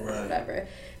this and whatever.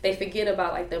 They forget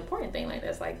about like the important thing, like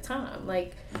that's like time,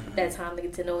 like that time to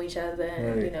get to know each other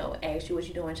and you know ask you what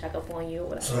you're doing, check up on you, or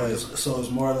whatever. So it's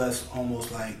more or less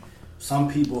almost like some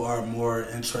people are more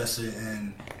interested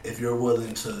in if you're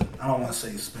willing to. I don't want to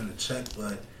say spend a check,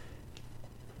 but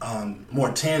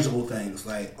more tangible things,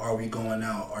 like are we going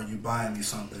out? Are you buying me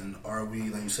something? Are we,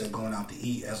 like you said, going out to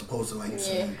eat, as opposed to like you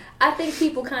said? I think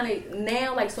people kind of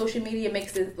now, like, social media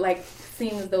makes it like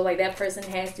seem as though like that person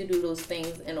has to do those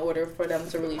things in order for them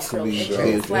to really show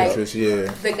interest. Like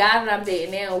the guy that I'm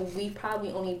dating now, we've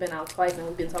probably only been out twice and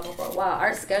we've been talking for a while.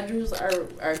 Our schedules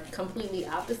are completely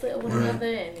opposite of one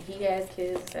another, and he has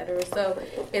kids, etc. So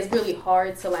it's really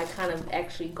hard to like kind of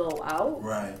actually go out,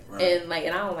 right? And I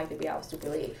don't like to be out super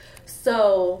late.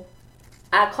 So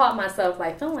I caught myself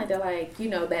like feeling like they're like, you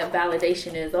know, that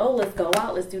validation is, oh, let's go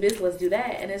out, let's do this, let's do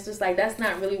that. And it's just like, that's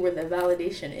not really where the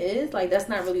validation is. Like, that's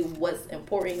not really what's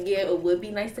important. Yeah, it would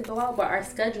be nice to go out, but our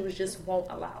schedules just won't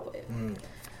allow it.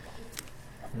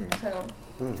 So.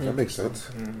 That makes sense.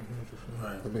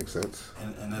 Right. That makes sense.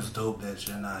 And it's dope that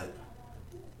you're not,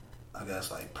 I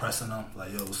guess, like pressing them.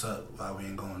 Like, yo, what's up? Why we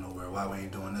ain't going nowhere? Why we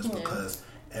ain't doing this? Because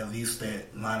at least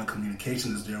that line of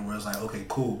communication is there where it's like, okay,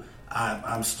 cool.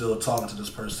 I'm still talking to this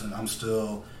person. I'm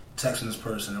still texting this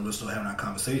person, and we're still having our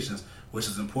conversations, which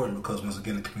is important because, once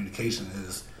again, the communication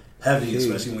is heavy,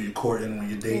 especially when you're courting, when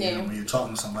you're dating, and when you're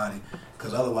talking to somebody.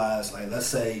 Because otherwise, like, let's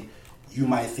say you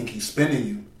might think he's spinning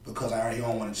you because he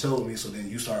don't want to chill with me, so then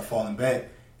you start falling back,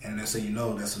 and next thing you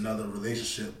know, that's another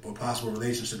relationship or possible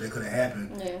relationship that could have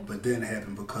happened, but didn't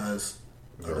happen because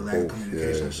of the lack of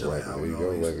communication. Lack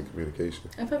of communication.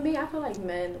 And for me, I feel like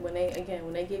men, when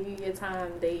they give you your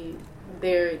time, they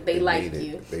like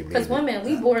you. Because women,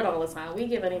 we bored all the time. We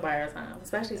give anybody our time,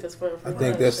 especially if it's for I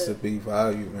think that's the big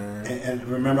value, man. And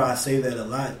remember, I say that a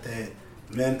lot, that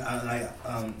men,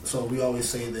 so we always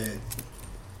say that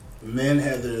men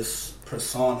have this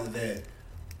persona that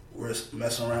we're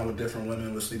messing around with different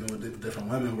women, we're sleeping with different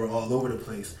women, we're all over the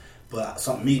place. But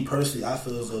me personally, I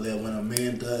feel as though that when a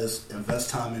man does invest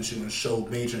time into you and show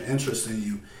major interest in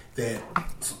you, that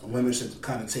women should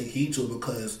kind of take heed to it,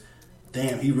 because,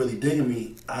 damn, he really digging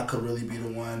me. I could really be the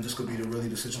one. This could be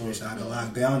the situation I could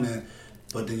lock down in.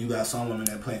 But then you got some women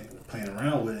that playing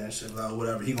around with it and shit, like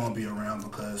whatever. He gonna be around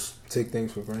because take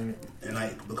things for granted, and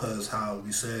because how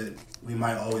we said we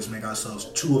might always make ourselves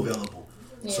too available.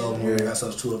 So when we make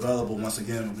ourselves too available, once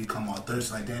again we come all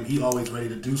thirsty. Like, damn, he always ready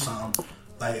to do something.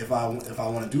 Like, if I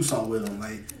want to do something with him,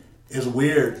 like, it's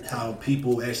weird how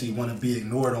people actually want to be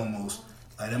ignored almost.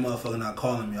 Like, that motherfucker not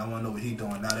calling me. I want to know what he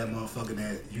doing. Now that motherfucker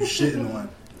that you shitting on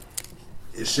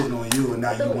is shitting on you, and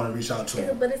now you want to reach out to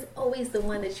him. But it's always the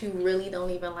one that you really don't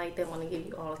even like that want to give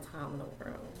you all the time in the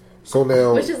world. So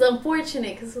now, which is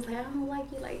unfortunate, because it's like, I don't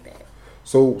like you like that.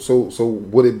 So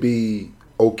would it be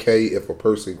okay if a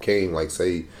person came, like,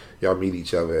 say y'all meet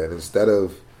each other, and instead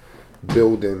of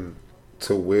building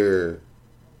to where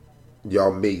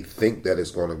y'all may think that it's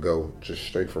gonna go just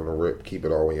straight from the rip, keep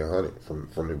it all the way 100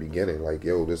 from the beginning, like,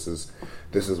 yo, this is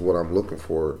what I'm looking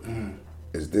for.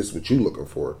 Is this what you looking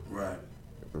for? Right.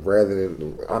 Rather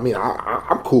than, I mean,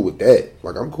 I'm cool with that.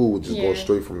 Like, I'm cool with just going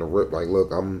straight from the rip. Like,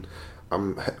 look, I'm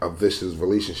a vicious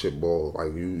relationship ball.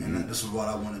 Like, this is what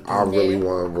I want to do. I really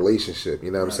want a relationship. You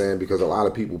know what I'm saying? Because a lot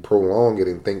of people prolong it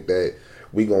and think that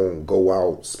we gonna go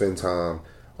out, spend time,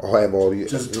 or have all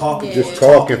these just talking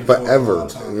forever.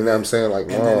 You know what I'm saying? Like,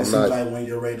 and then it seems like when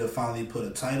you're ready to finally put a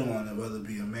title on it, whether it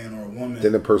be a man or a woman,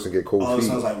 then the person get cold feet.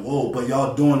 Sounds like, whoa, but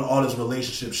y'all doing all this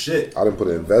relationship shit. I didn't put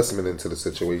an investment into the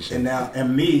situation.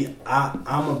 And me,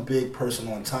 I'm a big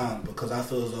person on time, because I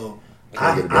feel as though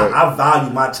I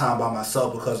value my time by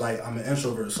myself, because like I'm an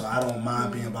introvert, so I don't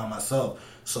mind being by myself.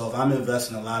 So if I'm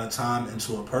investing a lot of time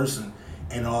into a person,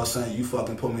 and all of a sudden you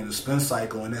fucking put me in a spin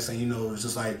cycle, and next thing you know, it's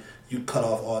just like you cut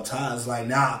off all ties. Like,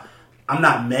 now I'm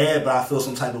not mad, but I feel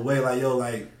some type of way. Like, yo,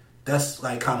 like, that's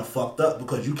like kind of fucked up,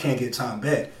 because you can't get time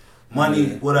back.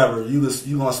 Money, whatever, you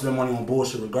gonna spend money on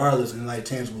bullshit regardless, and like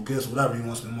tangible gifts, whatever, you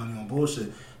want to spend money on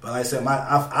bullshit. But like I said,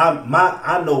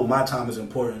 I know my time is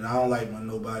important, and I don't like when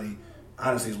nobody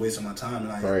honestly is wasting my time.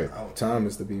 Like, time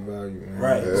is to be valued, man.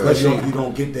 Right, especially if you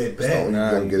don't get that back. You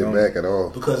don't get it back at all.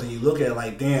 Because when you look at it,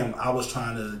 like, damn, I was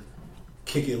trying to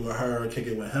kick it with her, or kick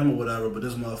it with him, or whatever, but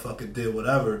this motherfucker did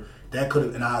whatever. That could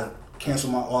have, and I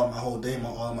canceled my whole day,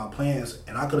 all of my plans,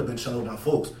 and I could have been chilling with my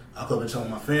folks. I could have been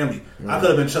chilling with my family. I could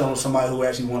have been chilling with somebody who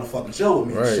actually want to fucking chill with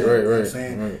me. Right. You know what I'm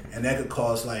saying? And that could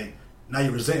cause, like, now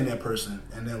you're resenting that person,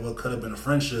 and then what could have been a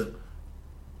friendship,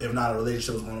 if not a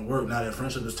relationship, was going to work. Now that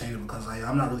friendship is tainted, because like,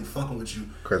 I'm not really fucking with you.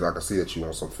 Because I can see that you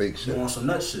want some fake shit. You want some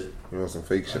nut shit. You want some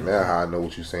fake shit. Now how I know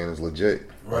what you're saying is legit.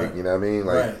 Right. Like, you know what I mean?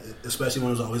 Like, right. Especially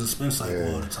when there's always a spin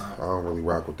cycle all the time. I don't really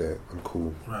rock with that. I'm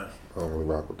cool. Right. I don't really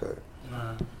rock with that.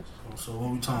 Right. So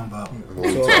what we talking about?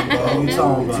 What we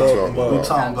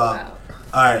talking about?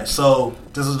 All right. So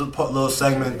this is the little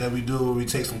segment that we do where we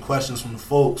take some questions from the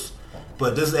folks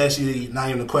But this is actually not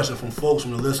even a question from folks,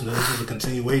 from the listeners. This is a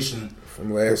continuation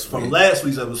from last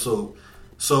week's episode.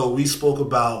 So we spoke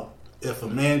about if a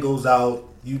man goes out,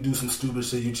 you do some stupid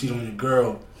shit, you cheat on your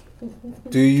girl.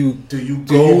 Do you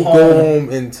go home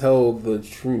and tell the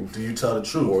truth? Do you tell the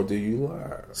truth, or do you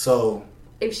lie? So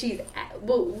if she's,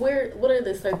 what are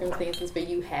the circumstances for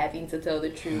you having to tell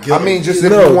the truth? I mean, just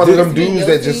if you're one of them dudes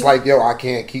that just like, yo, I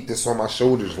can't keep this on my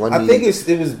shoulders. I think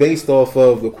it was based off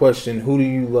of the question: who do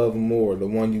you love more, the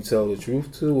one you tell the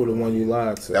truth to, or the one you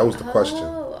lie to? That was the question.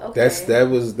 Okay. That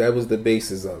was the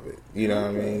basis of it. You know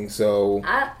what I mean? So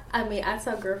I mean, I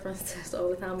tell girlfriends this all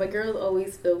the time, but girls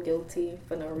always feel guilty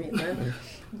for no reason.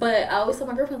 But I always tell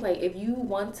my girlfriends, like, if you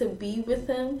want to be with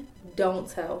him, don't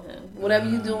tell him. Whatever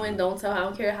you're doing, don't tell him. I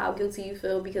don't care how guilty you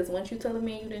feel, because once you tell a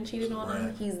man you done cheated on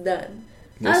him, he's done.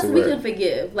 Us, we can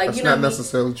forgive. Like, that's you know, not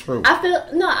necessarily true. I feel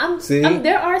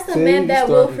there are some men that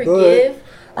will Go forgive.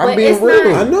 I'm being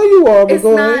real. I know you are, but it's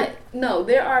go not. ahead. No,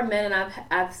 there are men, and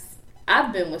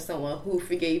I've been with someone who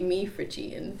forgave me for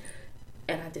cheating.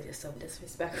 And I did it so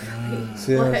disrespectfully.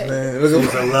 See what I'm saying? I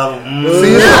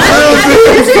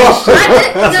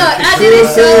did it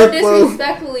so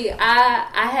disrespectfully.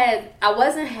 I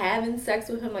wasn't having sex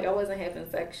with him. Like, I wasn't having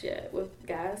sex yet with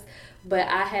guys. But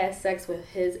I had sex with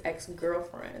his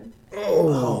ex-girlfriend.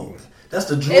 Oh. That's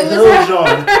the Drew Hill joint.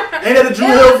 Ain't that the Drew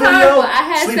Hill video? I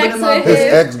had sex with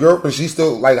his ex-girlfriend. She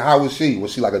still, like, how was she?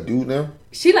 Was she like a dude now?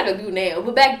 She like a dude now,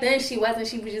 but back then she wasn't.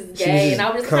 She was just gay, and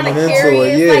I was just kind of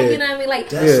curious, like, you know what I mean?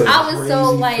 Like, I was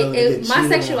so like, my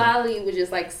sexuality was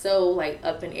just like so like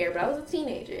up in air. But I was a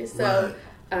teenager, so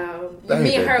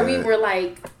me and her,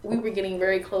 we were getting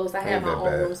very close. I had my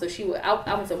own room, so she would. I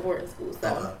went to boarding school,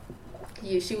 so.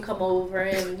 She would come over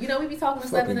and, you know, we'd be talking and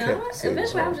stuff. And then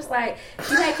eventually I was just like,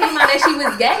 she had came out that she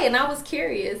was gay, and I was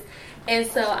curious. And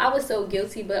so I was so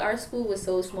guilty, but our school was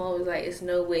so small. It was like, it's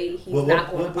no way he's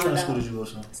not going to find out. What school did you go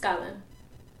to? Scotland.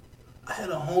 I had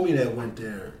a homie that went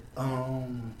there.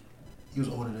 He was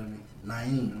older than me.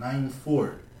 Naeem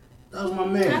Ford. That was my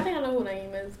man. I think I know who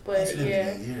Naeem is, but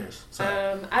yeah.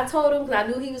 I told him because I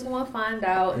knew he was going to find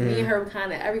out. Me and her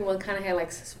everyone kind of had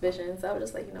like suspicions. So I was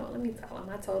just like, you know, let me tell him.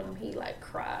 I told him. He like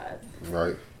cried.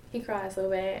 Right. He cried so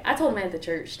bad. I told him at the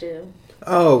church too.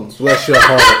 Oh, bless your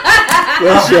heart.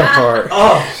 Bless your heart.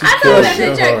 Oh, I told him at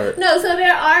the church. No, so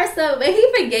there are some, and he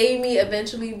forgave me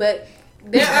eventually, but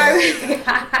there are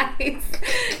guys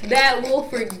that will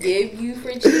forgive you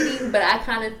for cheating, but I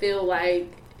kind of feel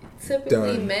like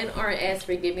typically men aren't as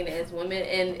forgiving as women,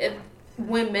 and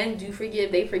when men do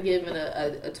forgive, they forgive in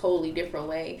a totally different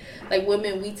way. Like,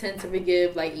 women, we tend to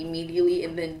forgive like immediately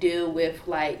and then deal with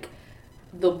like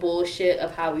the bullshit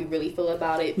of how we really feel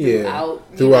about it throughout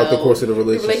the course of the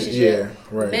relationship. Yeah,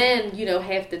 right. Men,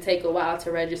 have to take a while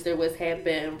to register what's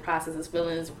happened, process his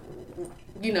feelings,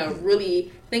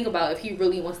 really think about if he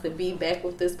really wants to be back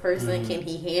with this person. Can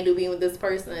he handle being with this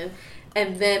person?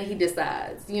 And then he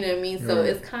decides, you know what I mean? So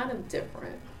it's kind of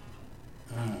different.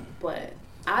 But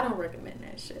I don't recommend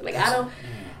that shit. Like, I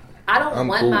don't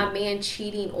want my man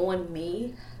cheating on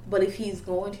me, but if he's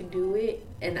going to do it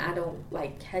and I don't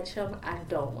like catch him, I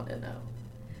don't want to know.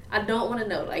 I don't want to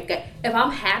know. Like, if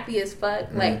I'm happy as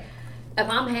fuck, like, if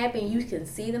I'm happy and you can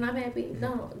see that I'm happy,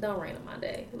 don't rain on my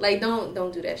day. Like, don't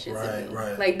do that shit to me.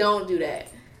 Right. Like, don't do that.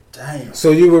 Damn.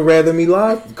 So you would rather me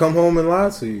come home and lie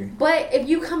to you? But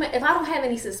if I don't have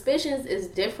any suspicions, it's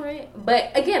different. But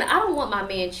again, I don't want my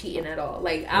man cheating at all.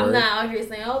 Like, I'm not out here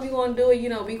saying, "Oh, if you want to do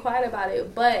it, be quiet about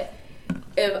it." But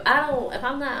if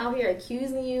I'm not out here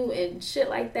accusing you and shit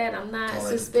like that, I'm not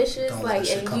suspicious.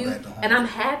 And I'm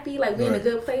happy. Like, we in a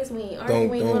good place. We ain't arguing.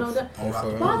 We ain't going on.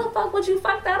 Why the fuck would you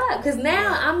fuck that up? Because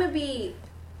now I'm gonna be.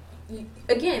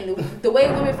 Again, the way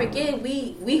women forgive,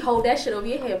 we hold that shit over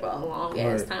your head for a long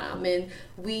ass time, and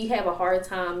we have a hard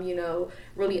time,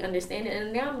 really understanding.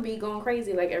 And now I'm gonna be going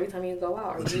crazy like every time you go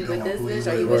out, or you with this bitch,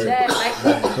 or you with that, like,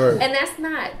 and that's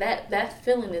not that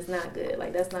feeling is not good.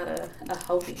 Like, that's not a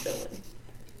healthy feeling.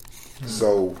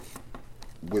 So,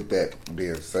 with that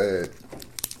being said,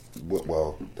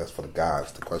 well, that's for the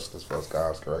guys. The question is for us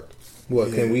guys, correct?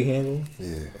 What can we handle?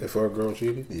 Yeah, if our girl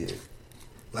cheated, yeah.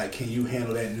 Like, can you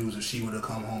handle that news if she would have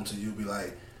come home to you, be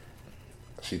like,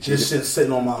 she cheated? This shit's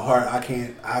sitting on my heart. I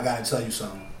gotta tell you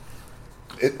something.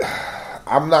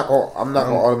 I'm not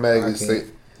gonna automatically say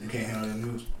you can't handle the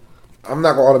news. I'm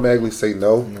not gonna automatically say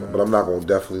no, but I'm not gonna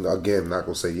not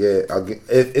gonna say yeah.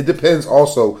 It depends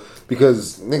also,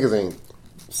 because niggas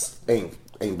ain't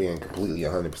being completely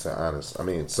 100% honest. I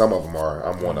mean, some of them are.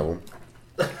 I'm one of them.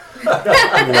 You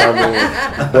know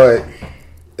what I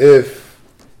mean?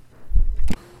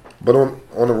 But on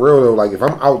the real though, like, if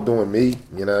I'm out doing me,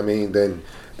 you know what I mean, then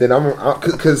then I'm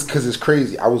because it's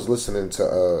crazy. I was listening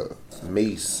to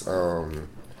Mace,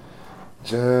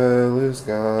 Jealous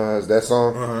Guys, that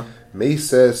song. Mace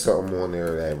said something on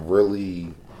there that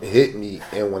really hit me.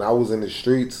 And when I was in the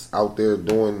streets out there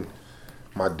doing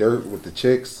my dirt with the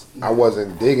chicks, I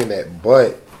wasn't digging that,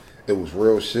 but it was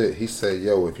real shit. He said,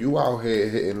 yo, if you out here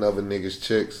hitting other niggas'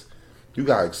 chicks, you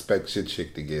gotta expect your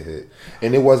chick to get hit.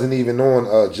 And it wasn't even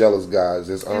on Jealous Guys.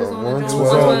 It's on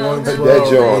 112. That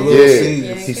joint,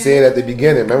 yeah. He said at the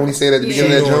beginning. Remember when he said at the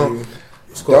beginning of that joint?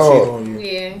 It's called Cheat on You.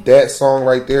 Yeah. That song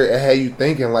right there, it had you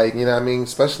thinking, like, you know what I mean?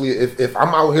 Especially if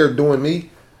I'm out here doing me,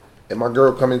 and my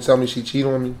girl come and tell me she cheat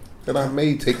on me, then I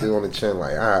may take it on the chin,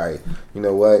 like, all right, you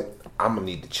know what? I'm gonna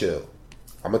need to chill.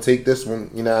 I'm gonna take this one,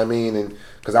 you know what I mean? And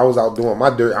because I was out doing my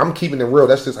dirt, I'm keeping it real.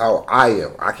 That's just how I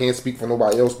am. I can't speak for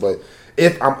nobody else, but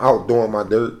if I'm out doing my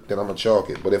dirt, then I'm gonna chalk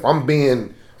it. But if I'm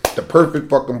being the perfect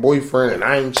fucking boyfriend and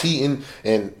I ain't cheating,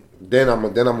 and then I'm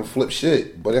gonna flip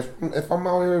shit. But if I'm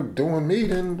out here doing me,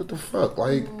 then what the fuck?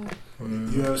 Like,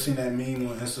 you ever seen that meme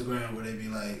on Instagram where they be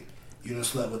like, you done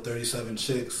slept with 37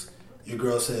 chicks, your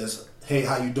girl says, hey,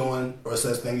 how you doing? Or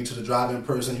says thank you to the driving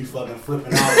person, you fucking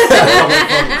flipping out,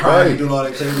 fucking crying, doing all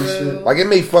that crazy shit. Like, it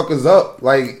may fuck us up.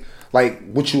 Like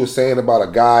what you were saying about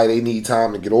a guy, they need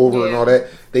time to get over and all that.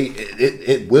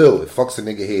 It fucks a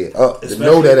nigga head up. To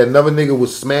know that another nigga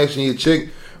was smashing your chick,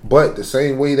 but the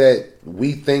same way that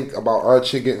we think about our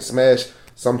chick getting smashed,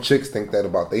 some chicks think that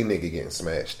about they nigga getting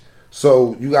smashed.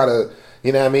 So you gotta,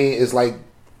 you know what I mean? It's like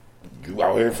you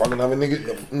out here fucking other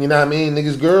niggas, you know what I mean?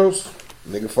 Niggas, girls.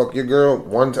 Nigga, fuck your girl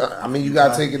one time. I mean, you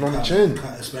gotta take it on the chin.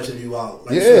 Especially if you out.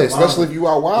 Like especially if you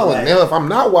out wilding. Like, now, if I'm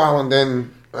not wilding,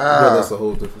 then that's a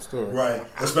whole different story. Right.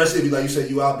 Especially if you, like you said,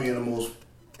 you out being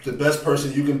the best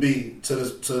person you can be to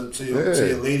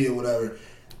your lady or whatever.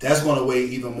 That's gonna weigh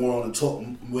even more on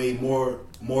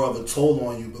more of a toll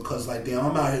on you, because like, damn,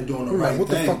 I'm out here doing the right what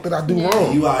thing. What the fuck did I do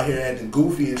wrong? You out here acting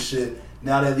goofy and shit.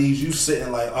 Now that leaves you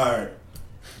sitting like, all right,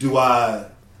 do I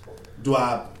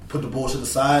put the bullshit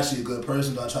aside? She's a good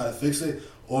person. Do I try to fix it,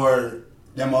 or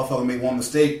that motherfucker make one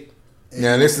mistake?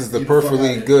 Yeah, this is the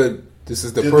perfectly good. This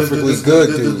is the perfectly good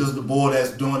dude. This is the boy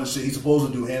that's doing the shit he's supposed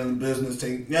to do, handling business,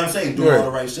 you know what I'm saying, doing all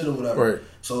the right shit or whatever. Right.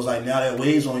 So it's like, now that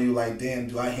weighs on you. Like, damn,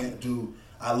 do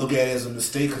I look at it as a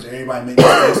mistake because everybody makes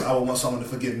mistakes? I would want someone to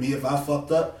forgive me if I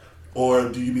fucked up, or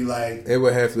do you be like, it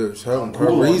would have to,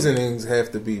 her reasonings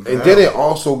have to be valid. And then it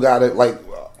also got it, like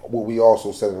what we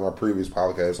also said in our previous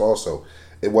podcast. Also,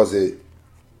 was it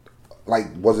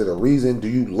a reason? Do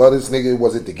you love this nigga?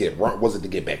 Was it to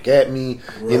get back at me?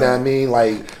 Right. You know what I mean?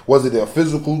 Like, was it a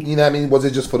physical? You know what I mean? Was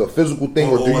it just for the physical thing,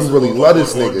 or do you really love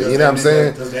this nigga? You know what I'm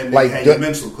saying? Does that like,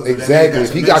 mental? Exactly.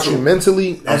 If he got you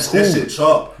mentally, that's cool. That shit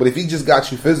chalk. But if he just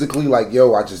got you physically, like,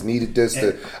 yo, I just needed this.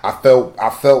 I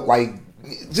felt like.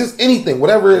 Just anything,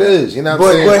 whatever it is, you know what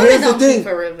I'm saying? But here's the thing: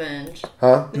 for revenge,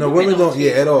 huh? No, women don't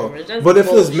at all. But if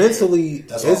it's mentally,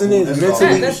 isn't it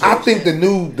mentally? I think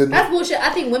that's bullshit. I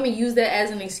think women use that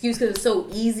as an excuse because it's so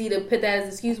easy to put that as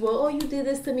an excuse. Well, you did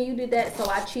this to me, you did that, so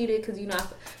I cheated because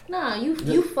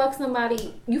you fuck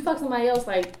somebody else,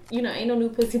 like, you know, ain't no new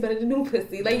pussy better than new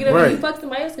pussy. Like, you know, you fuck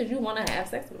somebody else because you want to have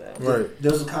sex with them. Right.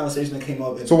 There was a conversation that came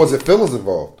up. So was it feelings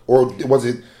involved, or was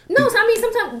it? No, so I mean,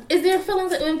 sometimes is there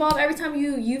feelings involved every time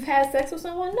you've had sex with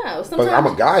someone? No, sometimes. But I'm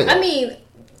a guy. I mean,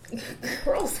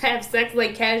 girls have sex,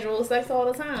 like casual sex all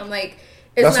the time. Like,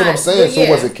 that's what I'm saying. So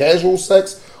was it casual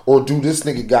sex, or do this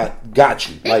nigga got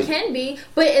you? It can be,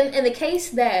 but in the case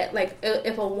that, like,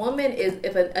 if a woman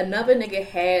another nigga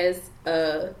has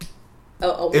a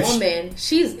woman,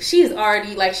 she's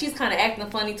already, like, she's kind of acting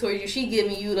funny towards you. She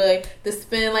giving you the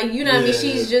spin, like, you know what I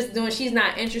mean? She's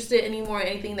not interested anymore in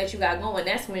anything that you got going.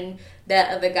 That's when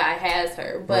that other guy has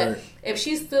her. But if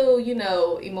she's still, you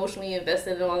know, emotionally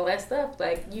invested in all that stuff,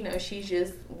 like, you know, she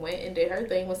just went and did her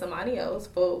thing with somebody else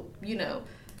for, you know,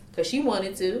 because she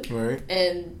wanted to,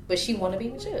 but she want to be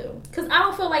with you. Because I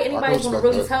don't feel like anybody's going to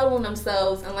really tell on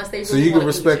themselves unless they. So you can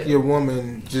respect your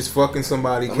woman just fucking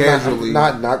somebody casually.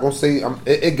 Not gonna say.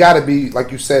 It got to be,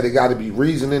 like you said. It got to be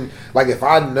reasoning. Like, if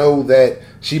I know that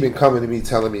she been coming to me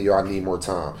telling me, yo, I need more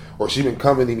time, or she been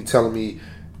coming to me telling me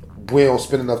we don't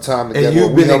spend enough time together, and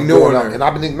you've been ignoring her, and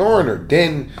I've been ignoring her,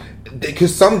 then.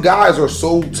 Because some guys are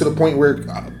so to the point where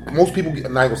most people get,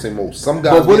 I'm not gonna say most. Some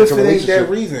guys. But what if it ain't that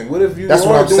reason? What if you? That's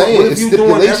what I'm saying. What if you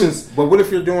stipulations? But what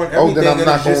if you're doing everything? Then I'm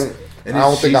not going. I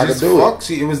don't think I can do it.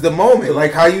 It was the moment,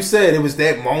 like how you said, it was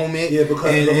that moment. Yeah,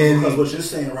 because what you're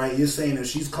saying, right? You're saying if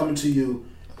she's coming to you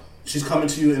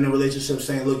in a relationship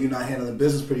saying, "Look, you're not handling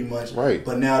business pretty much," right?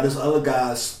 But now this other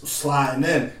guy's sliding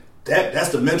in. That's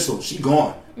the mental. She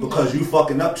gone because you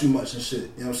fucking up too much and shit. You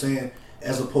know what I'm saying?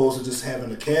 As opposed to just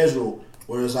having a casual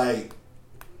Whereas like,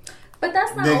 but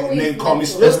that's not Nick always call me mental.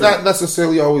 Slick. It's not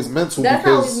necessarily always mental. That's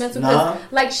not always because mental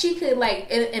because, like, she could, like,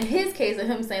 in his case of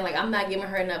him saying, like, I'm not giving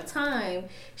her enough time,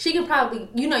 she could probably,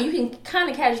 you know, you can kind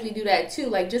of casually do that too.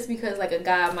 Like, just because, like, a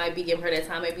guy might be giving her that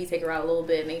time, maybe take her out a little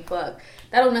bit and they fuck,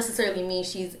 that don't necessarily mean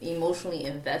she's emotionally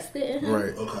invested in him.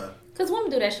 Right. Okay. Because women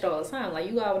do that shit all the time. Like,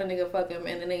 you go out with a nigga, fuck him,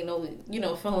 and then ain't no, you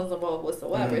know, feelings involved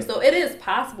whatsoever. So it is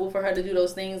possible for her to do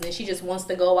those things, and she just wants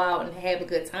to go out and have a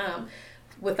good time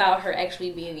without her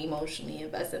actually being emotionally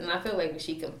invested. And I feel like when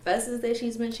she confesses that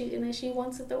she's been cheating, and she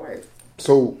wants it to work.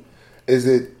 So, is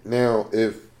it now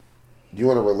if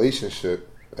you're in a relationship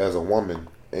as a woman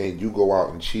and you go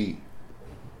out and cheat,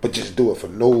 but just do it for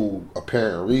no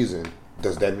apparent reason,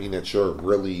 does that mean that you're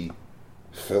really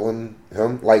feeling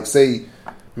him? Like, say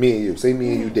me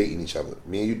and you dating each other.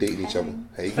 Me and you dating each other.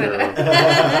 Hey girl.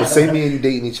 But say me and you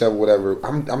dating each other, whatever.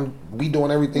 We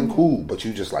doing everything cool, but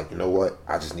you just like, you know what?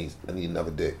 I need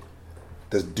another dick.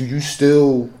 Do you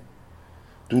still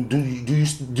do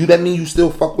that mean you still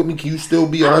fuck with me? Can you still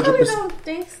be 100%? I really don't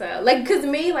think so. Like, cause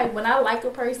me, like, when I like a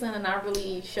person and I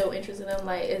really show interest in them,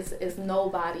 like, it's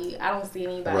nobody. I don't see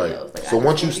anybody else. Like, so I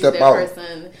once just you wanna be step that out,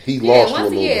 person. he lost you a little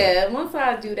bit. Yeah, once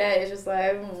I do that, it's just like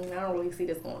I don't really see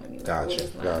this going anywhere.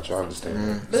 Gotcha. I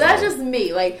understand. But that's just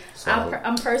me. Like, Solid.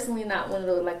 I'm personally not one of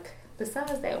those, like,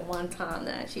 besides that one time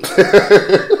that I cheated.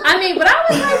 I mean, but I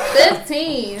was like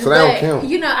 15. So that don't count.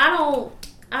 You know, I don't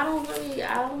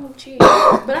cheat.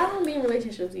 But I don't be in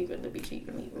relationships even to be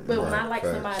cheating either. But when I like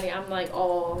somebody, I'm like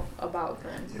all about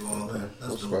them. You all that.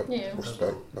 That's Respect. dope. Yeah.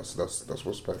 Respect. That's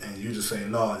respect. And you just say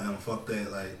no, and fuck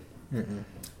that. Like, And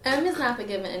I'm just not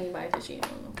forgiving anybody for cheating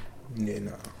on them. Yeah,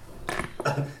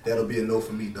 no. that'll be a no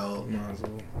for me, dog. Might as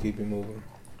well keep it moving.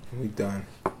 We done.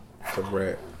 It's a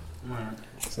wrap. Right.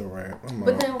 It's a wrap. I'm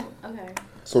But out. then, okay.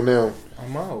 So now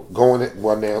I'm out.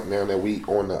 now that we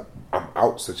on the I'm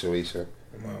out situation.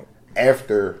 I'm out.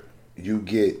 After you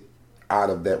get out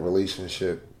of that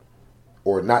relationship,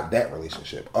 or not that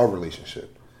relationship, a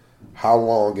relationship, how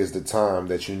long is the time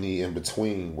that you need in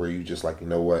between where you just like, you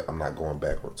know what, I'm not going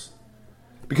backwards?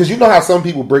 Because you know how some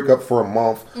people break up for a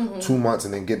month, 2 months,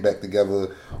 and then get back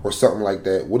together or something like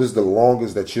that. What is the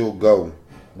longest that you'll go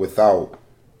without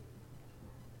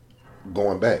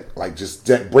going back? Like just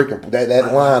breaking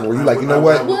that line where you like, you know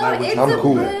what, Well, it I'm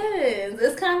cool. depends.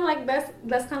 It's kind of like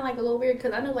that's kind of like a little weird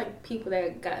because I know like people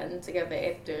that gotten together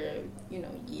after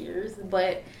years,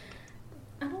 but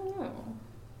I don't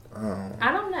know.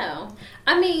 I don't know.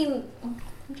 I mean, I'm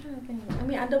trying to think. I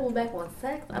mean, I double back on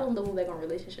sex. I don't double back on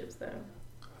relationships though.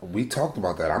 We talked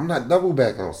about that. I'm not double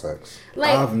back on sex.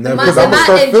 Like, I've never- Because I'm gonna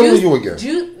start feeling you again.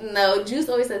 Juice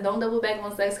always said don't double back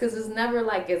on sex because it's never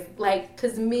like it's like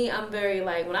because me I'm very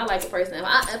like when I like a person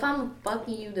if I'm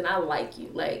fucking you then I like you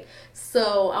like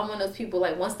so I'm one of those people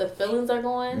like once the feelings are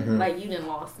going like you done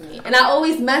lost me and I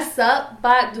always mess up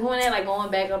by doing that like going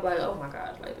back up like oh my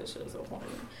gosh like this shit is so corny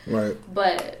Right.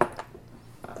 but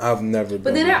I've never.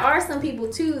 then there are some people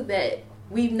too that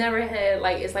we've never had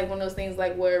like it's like one of those things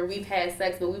like where we've had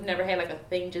sex but we've never had like a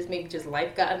thing just maybe just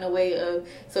life got in the way of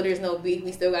so there's no beef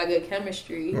we still got good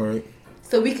chemistry Right.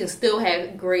 so we can still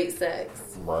have great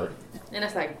sex Right. and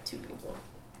that's like 2 people.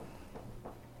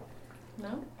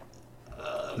 No,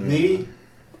 Me?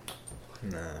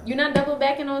 Nah. you're not double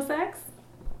backing on sex.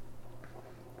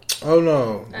 Oh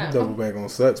no. Oh. Double back on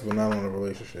sex, but not on a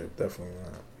relationship. Definitely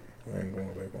not. I ain't going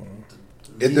back on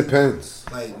it. It depends.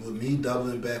 Like with me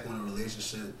doubling back on a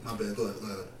relationship. My bad. Go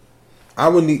ahead. I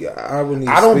would need. I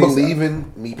don't space. believe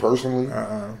in me personally.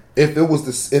 Uh-uh. If it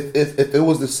was if it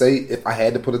was to say if I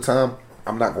had to put a time,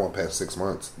 I'm not going past 6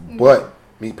 months. But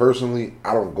me personally,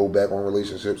 I don't go back on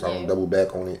relationships. I don't double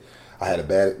back on it. I had a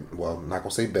bad. Well, I'm not gonna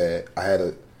say bad. I had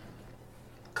a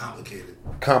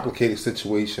complicated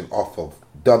situation off of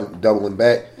doubling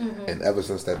back, and ever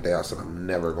since that day, I said I'm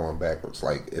never going backwards.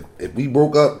 Like if we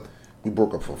broke up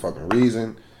for a fucking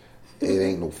reason. It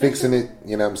ain't no fixing it,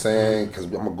 you know what I'm saying? Because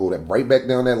I'm gonna go right back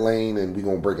down that lane, and we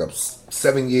gonna break up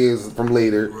 7 years from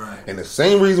later. Right. And the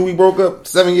same reason we broke up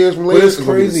 7 years from But later it's is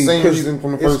gonna be the crazy. same reason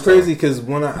from the first It's crazy time. because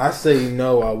when I say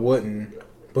no, I wouldn't.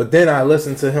 But then I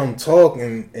listen to him talk,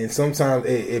 and sometimes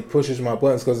it pushes my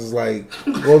buttons because it's like,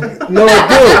 well, no, it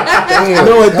do. Damn,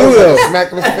 No, it that do was though. a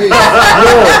smack in the face.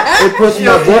 No, it pushes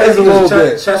my buttons a little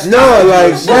bit. No,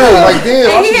 like, Yeah, like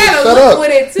damn, I And he should had just a shut look up.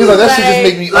 with it, too, He's like, that shit just like-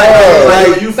 make me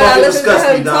like, you But I fucking listen to disgust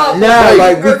him me, talk. dog. nah,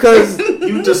 like because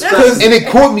You disgust And me. it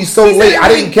caught me so He late. said I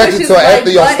didn't catch it pushes till after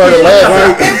my y'all started buttons.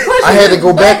 laughing. Pushes I had to his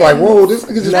go back like, buttons. whoa, this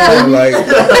nigga just nah, played me. like, nah,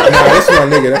 that's my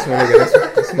nigga.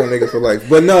 That's my nigga for life.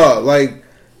 But no, like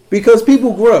because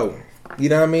people grow, you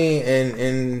know what I mean,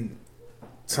 and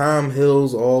time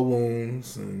heals all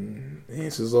wounds and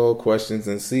answers all questions,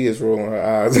 and C is rolling her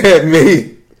eyes at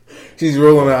me. She's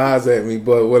rolling her eyes at me,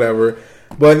 but whatever.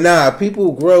 But nah,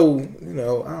 people grow, you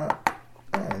know, I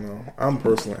don't know. I'm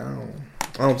personally, I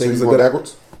don't think it's a good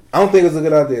backwards. I don't think it's a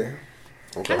good idea.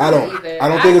 Okay.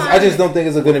 I just don't think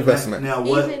it's a good investment. Now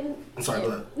what? I'm sorry, go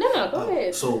ahead. No, go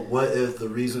ahead. So what if the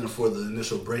reason for the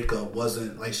initial breakup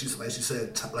wasn't like she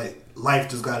said, like life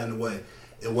just got in the way?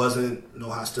 It wasn't no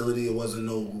hostility. It wasn't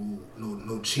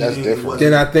no cheating. That's different.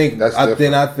 Then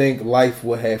I think life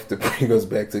will have to bring us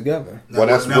back together. That's what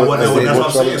I'm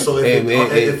saying. So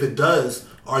if it does,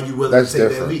 are you willing to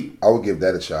take that leap? I would give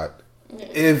that a shot.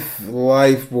 If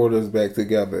life brought us back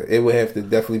together, it would have to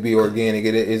definitely be organic.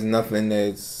 It is nothing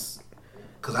that's...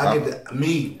 Because I get that,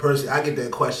 me personally, I get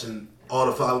that question all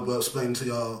the time. But explaining to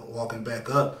y'all walking back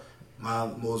up, my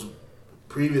most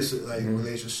previous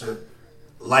relationship,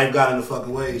 life got in the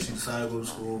fucking way. She decided to go to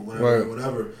school,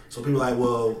 whatever. So people are like,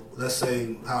 well, let's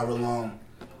say however long,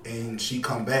 and she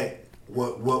come back.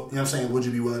 What you know what I'm saying? Would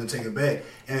you be willing to take it back?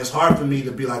 And it's hard for me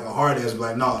to be like a hard ass, be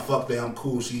like, nah, fuck that, I'm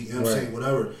cool. She, you know what I'm saying,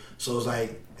 whatever. So it's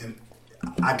like, and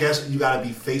I guess you gotta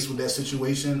be faced with that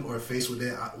situation or faced with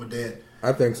that.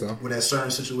 I think so. With that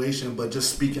certain situation, but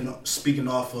just speaking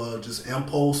off of just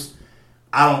impulse,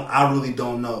 I really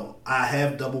don't know. I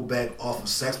have doubled back off of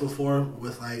sex before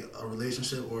with like a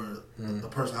relationship or a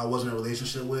person I wasn't in a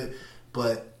relationship with,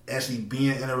 but actually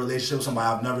being in a relationship with somebody,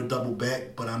 I've never doubled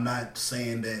back. But I'm not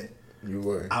saying that you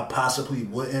would. I possibly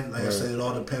wouldn't. Like I said, it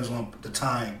all depends on the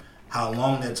time, how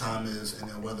long that time is, and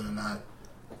then whether or not.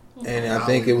 And I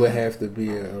think it would have to be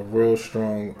a real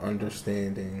strong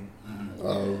understanding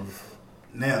of.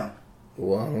 Now,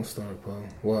 well, don't start, Paul.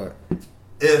 What?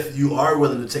 If you are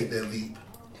willing to take that leap,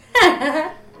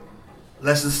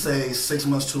 let's just say 6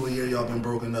 months to a year, y'all been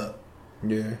broken up.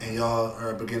 Yeah. And y'all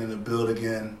are beginning to build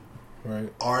again. Right.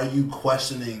 Are you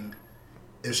questioning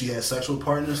if she had sexual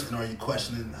partners, and are you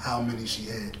questioning how many she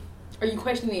had? Are you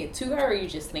questioning it to her, or are you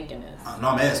just thinking this? No,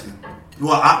 I'm asking.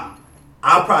 Well,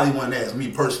 I probably wouldn't ask,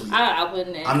 me personally. I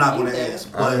wouldn't ask. I'm not going to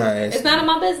ask. But it's none of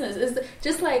my business. It's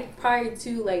just like prior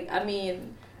to, like, I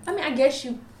mean, I guess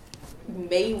you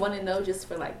may want to know just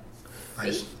for like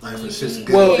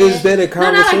well, is that a conversation? No,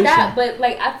 not like that, but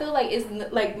like I feel like it's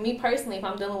like me personally. If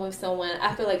I'm dealing with someone,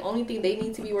 I feel like only thing they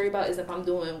need to be worried about is if I'm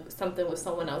doing something with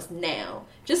someone else now.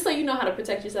 Just so you know how to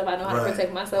protect yourself, I know how to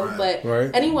protect myself. But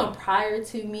anyone prior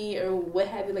to me or what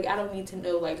have you, like I don't need to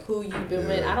know like who you've been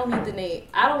with. I don't need to name.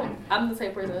 I'm the type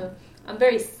of person. I'm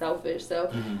very selfish,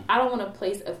 so I don't want to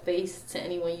place a face to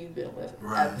anyone you've been with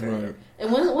ever. Right.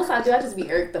 And once I do, I just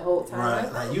be irked the whole time.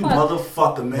 Right, like you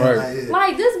motherfucker, man.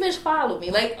 Like this bitch followed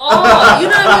me, like you know what I mean?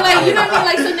 Like you know what I mean?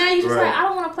 Like so now you just like I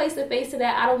don't want to place a face to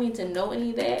that. I don't need to know any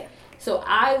of that. So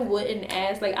I wouldn't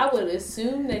ask. Like I would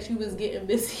assume that you was getting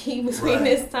busy between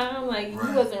this time. Like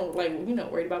you wasn't like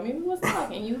worried about me. We was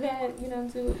talking. You had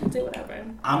do whatever.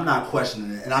 I'm not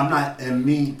questioning it, and I'm not. And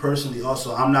me personally,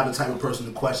 also, I'm not the type of person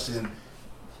to question.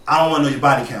 I don't want to know your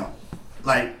body count.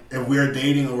 Like if we're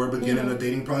dating or we're beginning a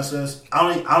dating process,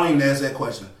 I don't even ask that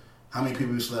question. How many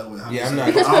people you slept with? I'm not.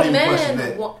 Because for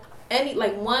men,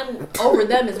 one over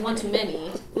them is one too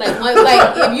many. Like one,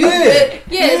 like if you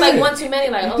it's like one too many.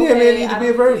 Like okay, there need to be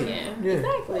a version. Yeah.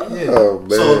 Exactly. Yeah. Oh, man.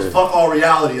 So fuck all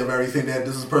reality of everything that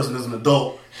this person is an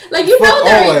adult. Like fuck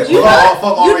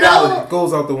all reality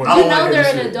goes out the window. You know they're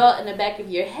an adult in the back of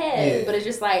your head, but it's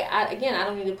just like I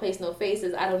don't need to place no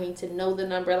faces. I don't need to know the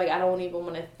number. Like I don't even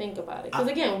want to think about it because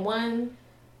again, one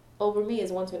over me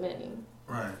is one too many.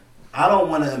 Right. I don't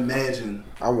want to imagine.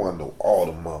 I want to know all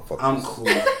the motherfuckers. I'm cool.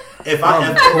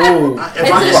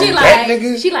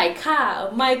 She like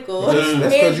Kyle, Michael. That's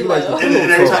because you like.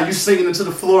 And every time you singing into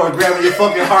the floor and grabbing your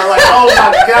fucking heart, like, oh my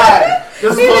god,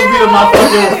 this is supposed to be my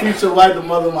fucking future wife, the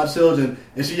mother of my children,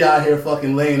 and she out here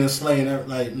fucking laying and slaying.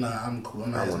 Like, nah, I'm cool.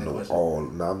 I'm not asking that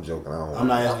question. No, I'm joking. I'm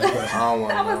not asking that question. I don't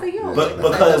want to know. But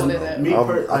because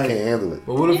I can't handle it.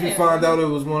 But what if you find out it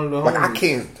was one of the homies? Like I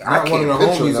can't one of the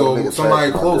homies or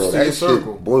somebody close to your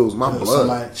circle. Boy, it was my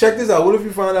blood. Check this out. What if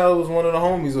you find out it was one of the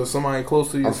homies or somebody close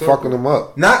to your circle? I'm fucking them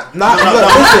up. Not a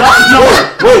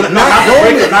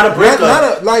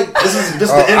breakup. Like this is the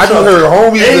intro. I just heard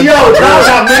homies. Hey yo,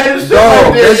 John, man,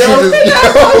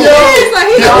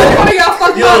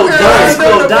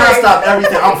 Don, stop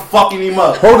everything. I'm fucking him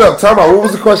up. Hold up, time out. What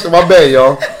was the question? My bad,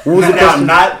 y'all. What was the question?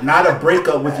 Not a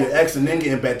breakup with your ex and then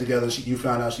getting back together. You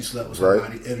found out she slept with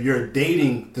somebody. Right. If you're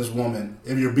dating this woman,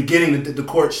 if you're beginning the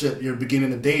courtship, you're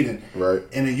beginning the dating, right?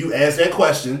 And then you ask that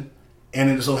question, and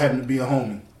it so happened to be a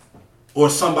homie or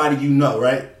somebody you know,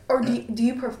 right? Or do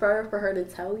you prefer for her to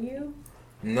tell you?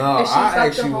 No, If she I fucked the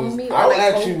actually was. homie or, I like,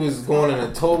 actually told- was going in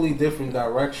a totally different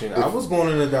direction. I was going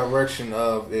in the direction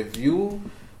of if you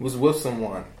was with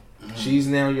someone, she's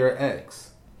now your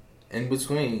ex. In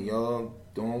between, y'all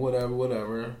doing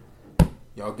whatever.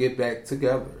 Y'all get back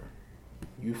together.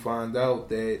 You find out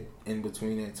that in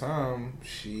between that time,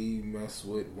 she messed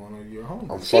with one of your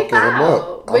homies. I'm She fucking him foul.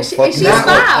 up. But I'm she, fucking she's him up.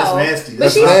 foul. That's nasty. But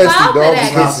That's she's nasty, foul for dog.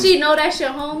 that. That's 'Cause she know that's your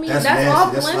homie. That's That's nasty.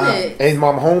 off That's limits. And my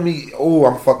homie, oh,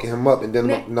 I'm fucking him up. And then,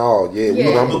 we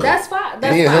Yeah, rumbling. that's fine.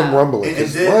 That's Me and him fine. rumbling. And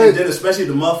 'Cause then especially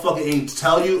the motherfucker ain't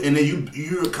tell you, and then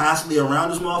you're constantly around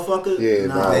this motherfucker. Yeah,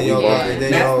 nah, Then we y'all rumbling. got, then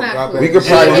That's y'all not got cool. back We could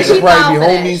together. probably, She be foul for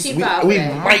that. She homies. foul We for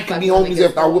that. might Fuck be with homies niggas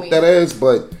after I whoop homie. that ass,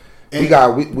 but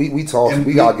we talk. And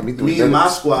We gotta give me 3 Me and my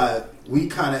minutes. squad, we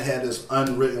kind of had this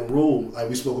unwritten rule. Like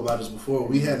we spoke about this before.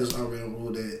 We had this unwritten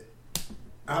rule that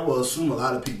I will assume a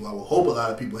lot of people, I will hope a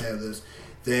lot of people have this.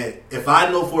 That if I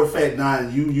know for a fact,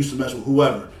 Don, you used to mess with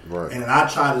whoever, Right. and then I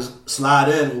try to slide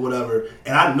in or whatever,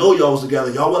 and I know y'all was together,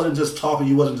 y'all wasn't just talking,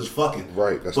 you wasn't just fucking.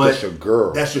 Right, that's But just your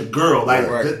girl. That's your girl. Like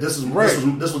Right. this is Right.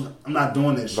 this was. I'm not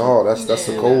doing that shit. No, that's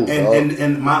the code, dog.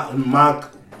 And my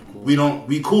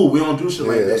we cool. We don't do shit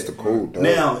like Yeah, that. that's the code, dog.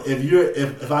 Now,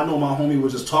 if I know my homie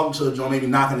was just talking to a joint, maybe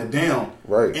knocking it down,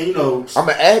 Right. And I'm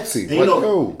an axie. And you Like, know-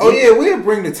 yo. Oh yeah, we'll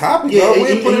bring the topic yeah, up. and,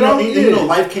 We'll and, put it you know, on. and, you know,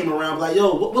 life came around like,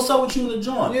 yo, what's up with you and the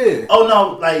joint? Yeah. Oh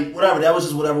no, like whatever. That was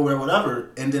just whatever.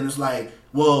 And then it's like,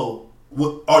 well,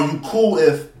 are you cool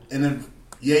if and then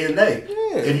yay or nay?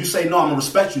 Yeah. If you say no, I'm gonna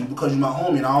respect you because you're my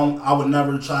homie, and I would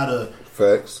never try to.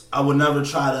 Facts. I would never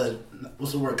try to,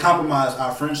 what's the word, compromise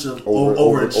our friendship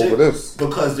Over a chick this.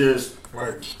 because there's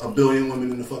Right. a billion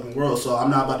women in the fucking world. So I'm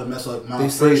not about to mess up my They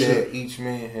say friendship. that each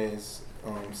man has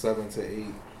 7 to 8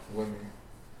 women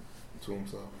to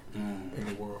himself in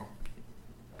the world.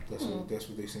 That's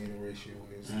what they say in the ratio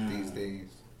is these days.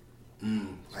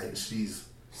 Like she's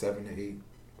 7 to 8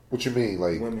 What you mean?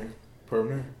 Like, women per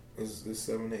man. It's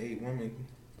 7 to 8 women.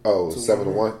 oh, to 7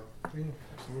 to 1? Yeah.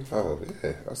 Oh,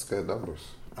 yeah. That's good numbers.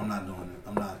 I'm not doing it.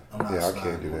 I'm not. Yeah, I sliding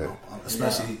can't do on that.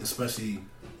 no- especially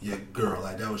your girl.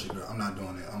 Like that was your girl. I'm not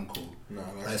doing it. I'm cool. No,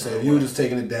 Like I that's said, not if you were right. just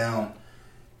taking it down,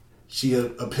 she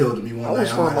appealed to me one I night.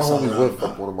 wish one of my homies would fuck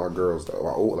fuck one of my girls, though. My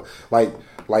old,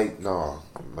 like, nah.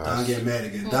 Don getting mad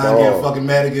again. Don Dog. getting fucking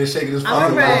mad again, shaking his I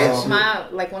fucking remember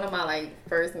mouth. one of my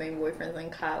first main boyfriends in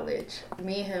college.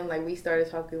 Me and him, we started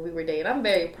talking. We were dating. I'm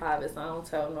very private, so I don't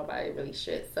tell nobody really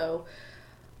shit. So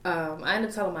I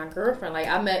ended up telling my girlfriend.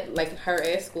 I met her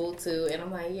at school too, and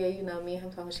I'm like, yeah, me and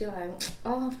him talking. She like,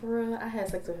 oh, for real, I had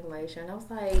sex with him last year, and I was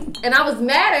like, and I was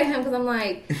mad at him because I'm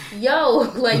like, yo,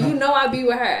 I be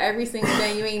with her every single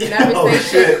day. You ain't never Oh, say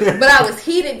shit. shit. But I was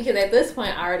heated because at this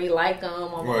point I already like him.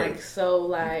 I'm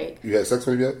Right. You had sex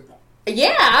with him yet?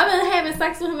 yeah, I've been having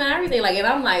sex with him and everything. And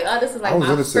I'm like, oh, this is I was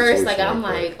my in a first. situation I'm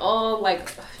like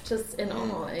that. just in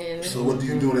awe. And So what do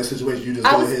you do in that situation? You just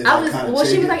I go was, ahead I and was. kind of Well,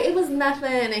 she take was it? like, it was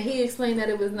nothing, and he explained that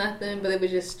it was nothing, but it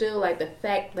was just still the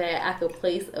fact that I could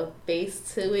place a face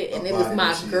to it, and A it was body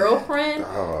my that you girlfriend.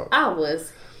 Dog. I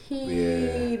was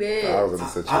Yeah. heated. I was in a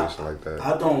situation like that.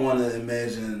 I don't want to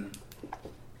imagine.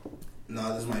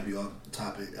 No, this might be off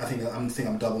topic. I think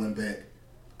I'm doubling back.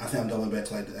 I think I'm doubling back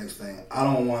to the X thing. I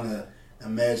don't want to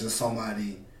imagine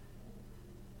somebody.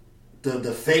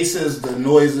 The faces, the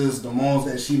noises, the moans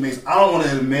that she makes. I don't want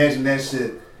to imagine that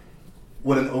shit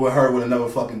with her would never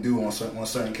fucking do on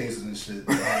certain cases and shit.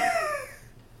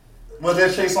 What's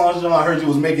that Trey Songz I heard you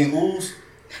was making ooze?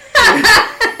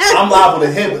 I'm liable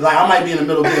to hit. I might be in the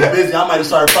middle of getting busy. I might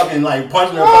start fucking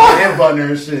punching her, fucking head button her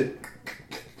and shit.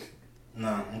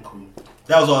 Nah, I'm cool.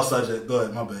 That was all subject. Go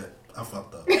ahead. My bad. I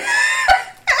fucked up.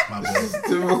 My bad.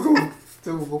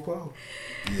 Typical Paul.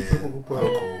 Yeah, I'm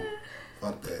cool.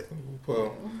 Fuck that.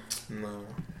 Paul. No.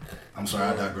 I'm sorry.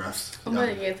 I digress. I'm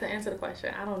gonna get to answer the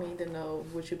question. I don't need to know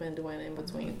what you've been doing in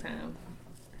between time.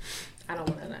 I don't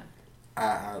want to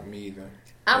know. Me either.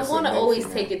 I'm That's going to a no always for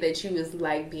me. take it that you was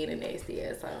being a nasty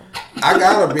asshole.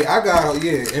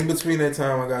 Yeah, in between that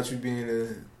time, I got you being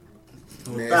the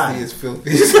nastiest,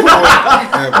 filthiest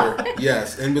ever.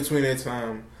 Yes, in between that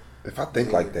time. If I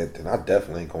think like that, then I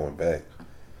definitely ain't going back.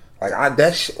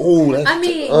 That's you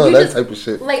that just, type of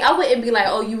shit. I wouldn't be like,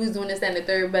 oh, you was doing this and the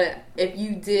third, but if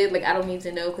you did, I don't need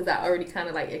to know because I already kind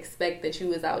of expect that you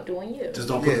was out doing you. Just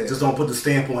don't put the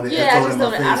stamp on it. Yeah, and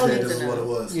throw it in my face. I don't That need this to is what know. it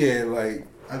was. Yeah,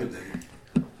 I could dig it.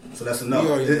 So that's a no. You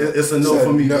already know. It's a no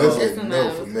for me, No, dog. It's a no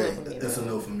for for me. me. It's a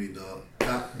no for me, dog.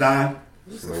 Don.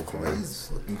 It's no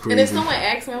crazy. And if someone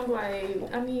asks me, I'm like,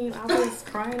 I was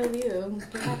crying over you.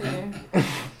 Get out of here.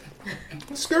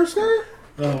 Skirt.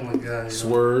 Oh my god.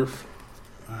 Swerve.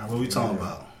 What are we talking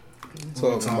about?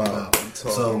 Talking about.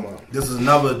 This is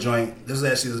another joint. This is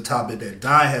actually the topic that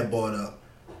Don had brought up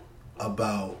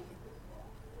about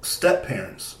step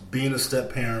parents, being a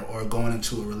step parent or going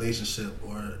into a relationship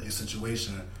or a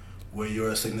situation where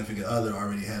your significant other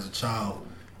already has a child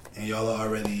and y'all are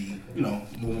already,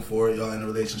 moving forward, y'all in a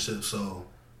relationship. So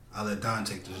I'll let Don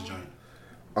take this joint.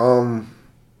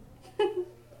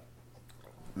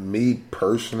 Me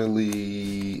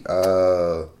personally,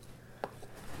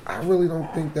 I really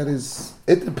don't think that is.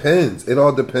 It depends. It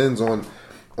all depends on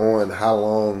how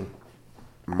long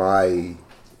my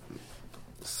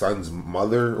son's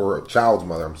mother or child's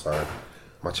mother. I'm sorry,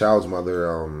 my child's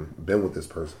mother been with this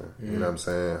person. You know what I'm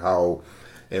saying? How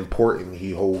important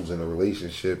he holds in a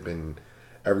relationship and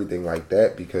everything like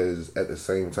that. Because at the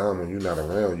same time, when you're not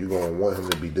around, you're gonna want him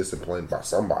to be disciplined by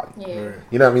somebody. Yeah. Right.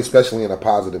 You know what I mean? Especially in a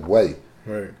positive way.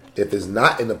 Right. If it's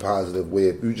not in a positive way,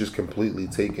 if you just completely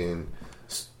taking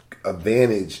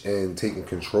advantage and taking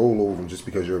control over him just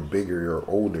because you're bigger or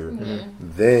older,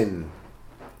 then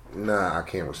I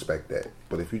can't respect that.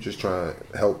 But if you're just trying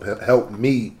to help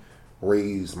me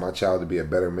raise my child to be a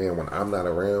better man when I'm not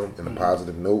around in a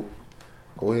positive note,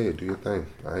 go ahead, do your thing.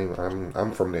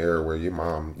 I'm from the era where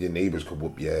your neighbors could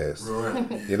whoop your ass.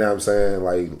 Right. You know what I'm saying?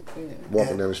 Like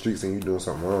walking down the street saying you're doing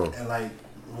something wrong. And like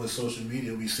with social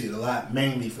media, we see it a lot,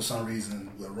 mainly for some reason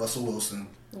with Russell Wilson,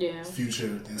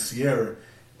 Future, and Sierra.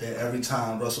 That every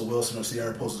time Russell Wilson or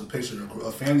Sierra posts a picture,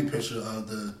 a family picture of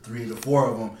the 3 to 4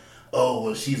 of them, oh,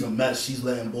 well, she's a mess, she's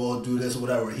letting Ball do this or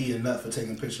whatever, he a nut for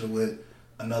taking a picture with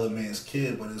another man's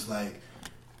kid. But it's like,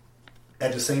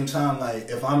 at the same time, like,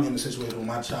 if I'm in a situation with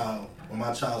my child, when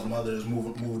my child's mother is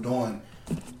moved on,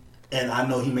 and I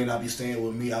know he may not be staying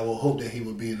with me, I will hope that he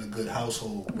would be in a good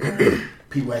household where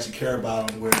people actually care about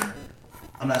him, where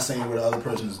I'm not saying where the other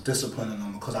person is disciplining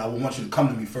them, because I want you to come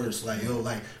to me first. Like,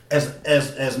 like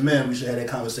as men, we should have that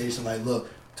conversation. Like, look,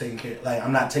 taking care. Like,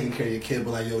 I'm not taking care of your kid,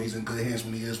 but like, he's in good hands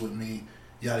when he is with me.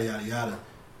 Yada yada yada.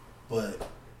 But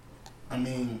I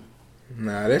mean,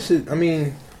 that shit. I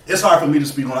mean, it's hard for me to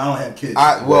speak on. I don't have kids.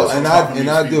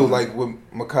 I do like with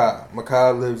Makai.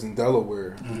 Makai lives in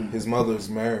Delaware. His mother's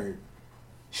married.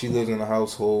 She lives in a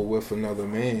household with another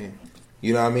man.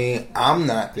 You know what I mean? I'm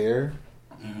not there,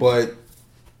 but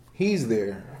he's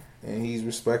there, and he's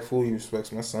respectful. He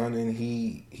respects my son, and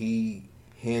he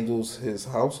handles his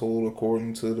household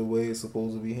according to the way it's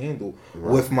supposed to be handled.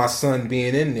 Right. With my son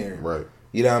being in there, right?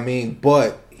 You know what I mean?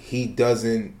 But he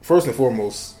doesn't. First and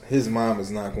foremost, his mom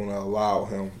is not going to allow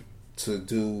him to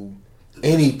do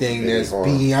anything that's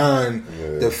beyond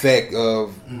the fact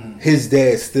of his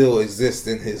dad still exists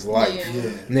in his life.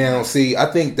 Yeah. Now, see,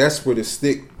 I think that's where the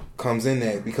stick comes in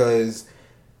at, because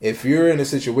if you're in a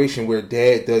situation where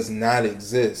dad does not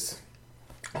exist,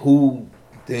 who's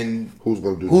going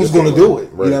to do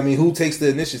it? Right. You know what I mean? Who takes the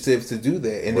initiative to do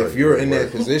that? And if you're in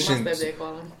that position,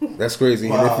 that's crazy.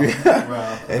 Wow.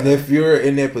 And if you're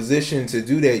in that position to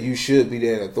do that, you should be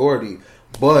that authority.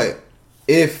 But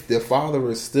if the father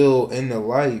is still in the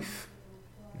life,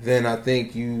 then I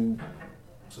think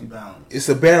it's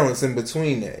a balance in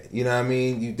between that. You know what I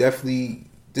mean? You definitely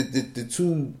the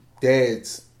two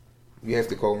dads, you have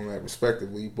to call them that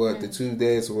respectively, but the two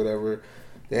dads or whatever,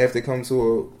 they have to come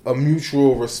to a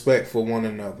mutual respect for one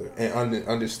another and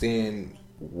understand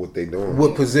what they doing,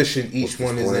 what position each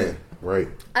one is in. Right.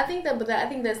 I think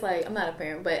that's like, I'm not a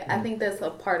parent, but I think that's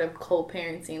a part of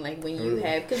co-parenting. Like when you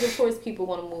have, because of course people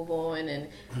want to move on and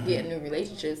get new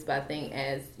relationships, but I think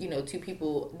as, two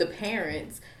people, the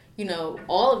parents,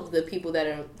 all of the people that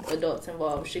are adults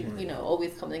involved should,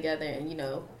 always come together and,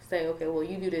 say, okay, well,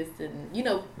 you do this and,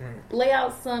 lay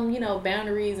out some,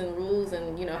 boundaries and rules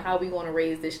and, how we want to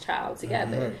raise this child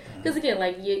together. Because again,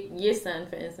 like your son,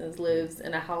 for instance, lives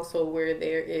in a household where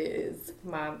there is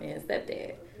mom and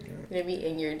stepdad, you know what I mean,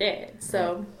 and your dad.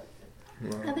 So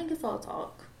I think it's all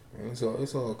talk. It's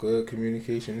all good.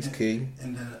 Communication is key.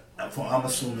 And then, I'm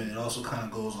assuming it also kind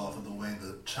of goes off of the way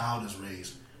the child is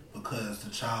raised, because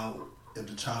if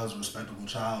the child is a respectable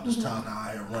child, this child now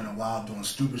out here running wild doing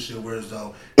stupid shit, whereas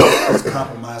though he's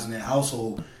compromising their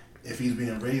household, if he's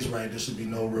being raised right, there should be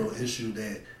no real issue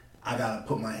that I gotta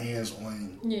put my hands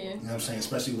on. Yeah. You know what I'm saying?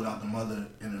 Especially without the mother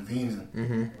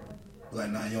intervening. Like,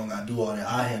 nah, you don't gotta do all that,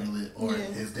 I handle it, or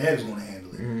his dad is gonna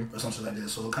handle it, or something like that.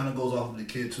 So it kind of goes off of the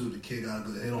kid too. The kid got a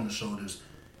good head on his shoulders.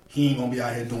 He ain't gonna be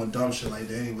out here doing dumb shit like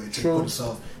that anyway. To put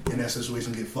himself in that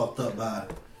situation, get fucked up by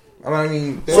it. I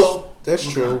mean, that's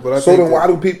true, but I think then why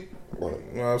do people? You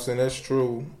know what I'm saying? That's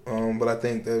true, but I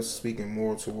think that's speaking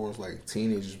more towards like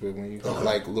teenagers. But when you got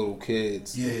like little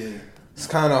kids, it's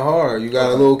kind of hard. You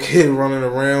got a little kid running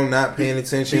around, not paying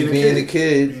attention, being a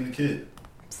kid.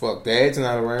 fuck, dad's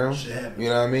not around. Shit happens. You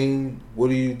know what I mean? What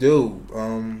do? You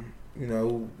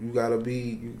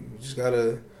just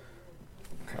gotta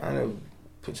kind of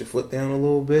put your foot down a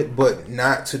little bit, but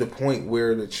not to the point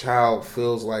where the child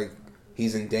feels like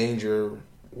he's in danger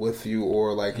with you,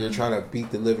 or like you're trying to beat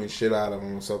the living shit out of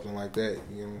him or something like that.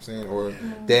 You know what I'm saying? Or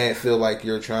dad feel like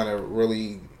you're trying to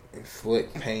really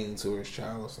inflict pain to his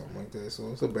child or something like that. So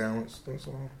it's a balance. That's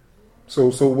all.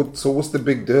 So what's the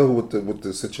big deal with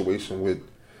the situation with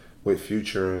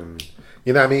Future, and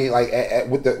you know what I mean? Like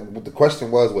what the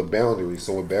question was with boundaries.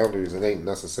 So with boundaries, it ain't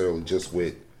necessarily just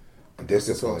with It's all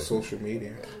discipline. social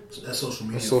media. That's social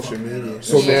media. It's social fucking it media. up.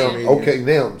 So Yeah.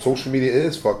 now social media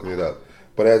is fucking it up.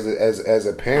 But as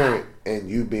a parent, and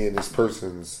you being this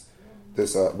person's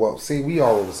we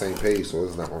all on the same page, so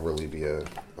it's not gonna really be a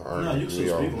No, argument. you can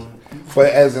still speak on it. But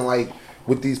as in like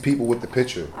with these people with the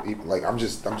picture, like I'm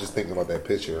just thinking about that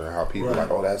picture and how people Right.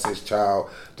 like, oh, that's his child,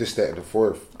 this, that, and the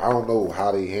fourth. I don't know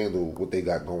how they handle what they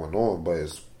got going on, but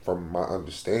it's, from my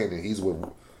understanding, he's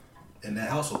In that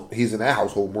household. in that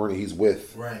household more than he's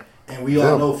with. Right. And we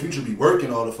all know Future be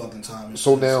working all the fucking time. And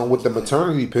So shit, now with the it's like-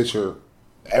 maternity picture,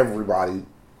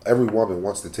 every woman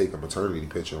wants to take a maternity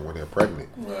picture when they're pregnant.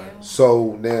 Yeah.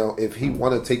 So now, if he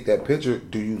want to take that picture,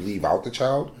 do you leave out the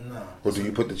child, No. or do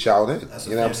you put the child in? That's a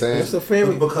You know what I'm saying? It's a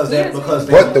family. Because Yes.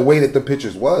 But the way that the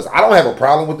pictures was, I don't have a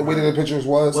problem with the way that the pictures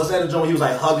was. Was that a joint? He was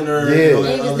like hugging her. Yeah. you know, And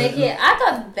he was other- naked. I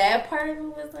thought that part of it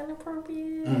was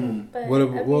inappropriate. But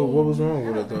What was wrong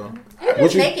with it though? He was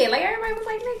What you- naked. Like everybody was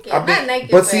like naked. I mean, Not naked.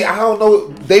 but see, I don't know.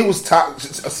 They was top.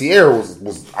 Sierra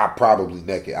was probably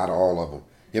naked out of all of them.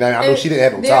 You know, I know she didn't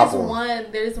have no top on.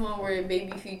 There's one where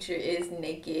Baby Future is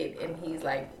naked and he's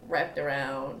like wrapped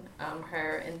around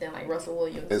her, and then like Russell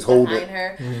Williams Is is holding behind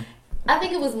her. I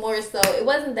think it was more so. It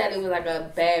wasn't that it was like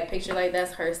a bad picture. Like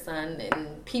that's her son,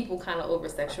 and people kind of over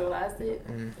sexualized it,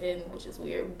 and which is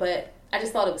weird. But I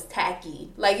just thought it was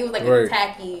tacky. Like it was like Right. a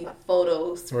tacky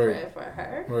photo spread Right. for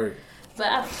her. Right.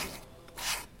 But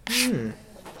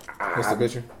What's the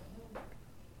picture?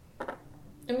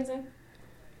 let me see.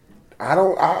 I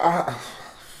don't. I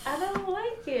don't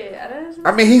like it.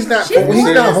 I mean, he's not. She's He's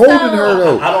not gorgeous, holding though. her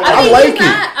though. I don't- I mean, like he's it.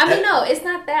 not- I mean, no, it's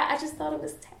not that. I just thought it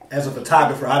was tacky. As a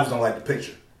photographer, I just don't like the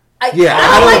picture. Yeah,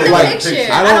 I don't like the like-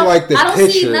 picture. I don't like the I don't see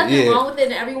picture, nothing yeah. wrong with it,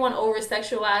 and everyone over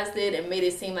sexualized it and made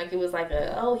it seem like it was like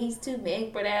he's too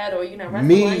big for that, or Russell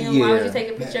Me, Williams, why would yeah. you take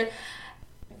a picture?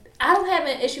 I don't have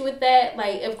an issue with that.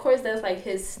 Like, of course, that's like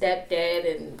his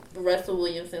stepdad, and Russell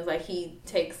Williamson's like he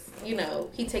takes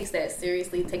that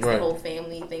seriously, takes Right. the whole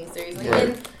family thing seriously. Right.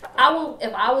 And I will,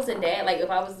 if I was a dad, like if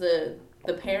I was the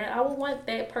parent, I would want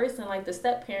that person, like the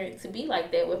step parent, to be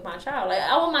like that with my child. Like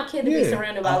I want my kid to be Yeah.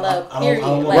 surrounded by love. I Period.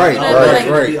 don't Like, Right, you know what I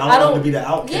mean? right, Like, right. I don't want to be the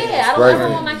outcast. yeah, I don't Right. ever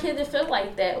want my kid to feel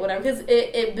like that, whatever, because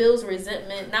it builds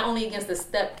resentment not only against the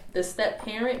step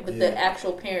parent, but the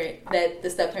actual parent that the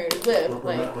step parent is with.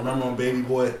 Like, Remember on Baby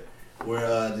Boy,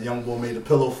 where the young boy made the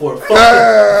pillow fort? Fuck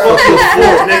your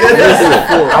fort,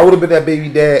 nigga. I would have been that baby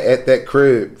dad at that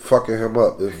crib fucking him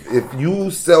up. If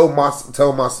you tell my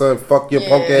son fuck your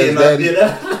punk ass Yeah, no, daddy, yeah,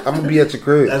 that- I'm gonna be at your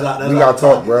crib. That's we how gotta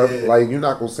talk, I bro. talk, yeah. Like you're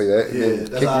not gonna say that. And Yeah,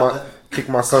 then that's kick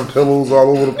my son pillows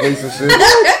all over the place and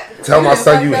shit. Tell my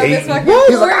son you Fucked up, hate it's me. fucked up.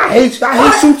 He's like, I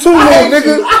hate you too,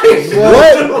 little nigga.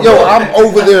 What? Yo, I'm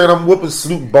over there and I'm whipping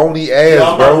Snoop bony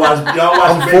ass, bro.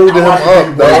 I'm folding him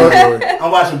up, dog.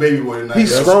 I'm watching Baby Boy tonight.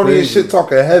 He's That's scrawny and crazy. shit,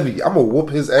 talking heavy. I'm gonna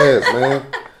whoop his ass, man.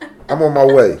 I'm on my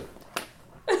way.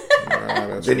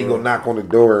 Then he gonna knock on the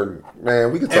door and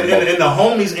man, we can talk and about.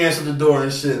 the homies answer the door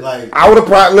and shit. Like I would have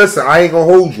probably listen. I ain't gonna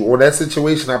hold you on that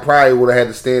situation. I probably would have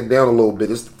had to stand down a little bit.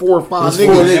 It's 4 or 5 It's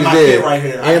niggas. 4 and my niggas kid dead. right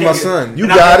here. And my son. You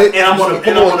got it. And I'm on the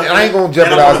Come on, and I ain't gonna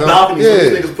jeopardize and I'm on the him. balcony, so Yeah.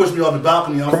 these niggas push me off the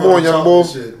balcony. I'm Come fucking on, young talking boy.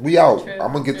 shit. We out. True.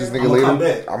 I'm gonna get this True. nigga I'ma later. come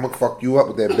back. I'm gonna fuck you up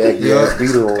with that baggy ass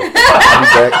beater on. I'll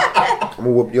be back. I'm gonna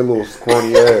whoop your little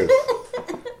scrawny ass.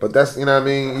 But that's, you know what I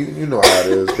mean? You know how it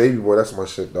is. Baby Boy, that's my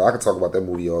shit, though. I can talk about that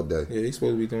movie all day. Yeah, he's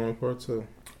supposed to be doing a part 2.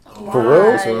 For real?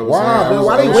 That's what I was Why, saying. man?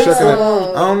 Why I they was wait checking so it. long?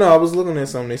 I don't know. I was looking at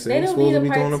something. They said They he's don't supposed need to a be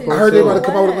part doing a two. part I heard they 2. about to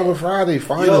come out with another Friday, Yo,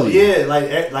 finally. yeah,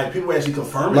 like people actually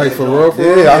confirmed Like, it. for real, for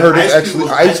real? Yeah, I heard Ice it's Cube actually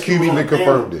was- Ice Cube was on even the panel.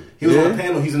 confirmed it. He was on Yeah. the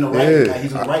panel. He's in the writing. Yeah, Like,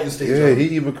 he's in the writing stage. Yeah, he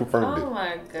even confirmed oh it. my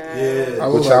god. Yeah. I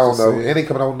would Which like I don't to know. see it. And they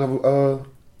coming out with another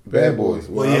Bad Boys.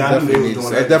 Well, yeah, I knew they was doing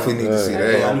I that. definitely need to see Yeah.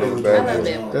 that. Yeah, I knew Another they was Bad doing I love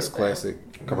that. that. That's classic.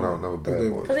 Coming out another Bad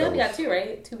Boys. Because they only got 2,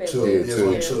 right? 2 babies. Two. Yeah, Yeah,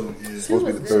 two. two. Yeah. Supposed to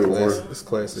be the was third good. one. It's It's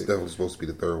classic. definitely supposed to be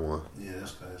the third one. Yeah,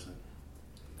 that's classic.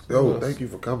 Yo, thank you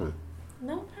for coming.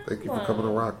 No problem. Thank you for coming to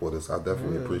rock with us. I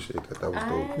definitely appreciate that. That was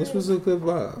dope. This was a good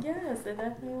vibe. Yes, it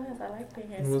definitely was. I liked it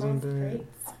here. It It wasn't smells bad.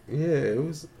 great. Yeah, it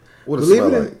was. What it Believe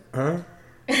smell it, like? huh?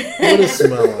 What it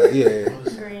smell like? Yeah.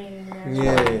 Green.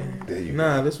 Yeah. There you go.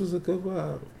 Nah, this was a good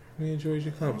vibe. We enjoyed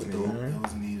your company, It man.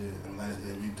 was needed. And like,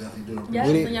 we definitely do Y'all,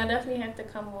 appreciate it. y'all definitely have to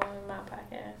come on my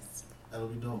podcast. That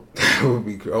would be dope. That would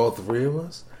be all three of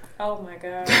us. Oh my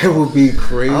god. That would be I don't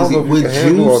crazy know if you with can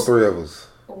handle all juice. three of us.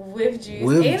 With Juice.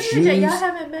 With And Juice? y'all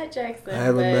haven't met Jackson. I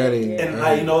haven't but met him. yeah.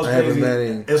 And you know, it's I haven't crazy. met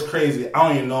him. It's crazy. I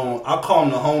don't even know him. I call him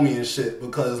the homie and shit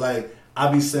because like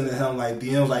I be sending him like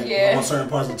DMs like Yeah. on certain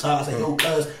parts of the time. I say, yo,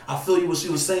 cuz I feel you what she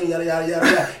was saying, yada yada yada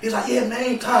yada. He's like, yeah,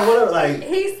 man, time, whatever. Like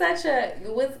He's such a.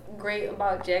 What's great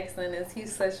about Jackson is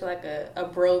he's such like a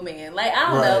bro man. Like I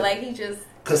don't Right. know. Like he just.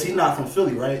 Cause he's not from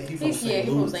Philly, right? He from He's St.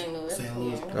 from Louis. St. Louis. St.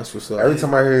 Louis. Yeah. That's what's up. Every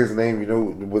time I hear his name, you know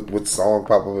what song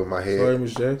pop up in my head? Sorry,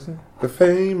 Miss Jackson. The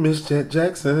famous Jet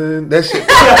Jackson. That shit.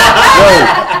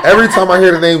 Yo, every time I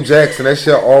hear the name Jackson, that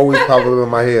shit always pop up in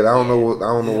my head. I don't know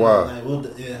why.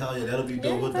 Like, yeah, hell yeah, that'll be dope.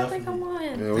 Yeah, We'll definitely definitely. come on.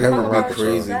 Yeah, we That have would to be rock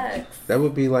crazy. Sex. That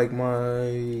would be like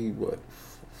my what?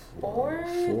 Four?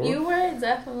 Four? You were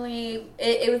definitely.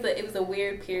 It was a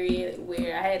weird period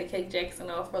where I had to kick Jackson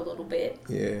off for a little bit,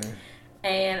 Yeah.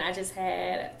 and I just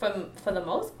had for the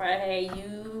most part I had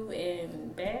you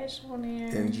and Bash on there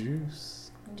And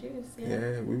Juice. and Juice.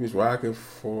 Yeah, we was rocking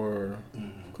for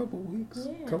a couple weeks.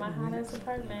 Yeah, couple my weeks. hottest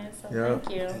apartment. So Yeah.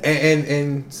 thank you.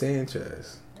 And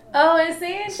Sanchez. Oh, and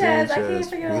Sanchez. I can't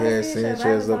forget We about had Sanchez.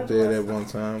 Sanchez up there that one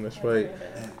time. That's right.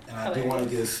 And I do want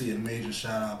to see a major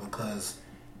shout out because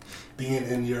being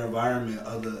in your environment,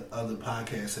 other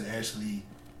podcasts had actually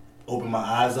opened my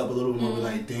eyes up a little bit more.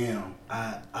 Like, damn,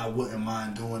 I wouldn't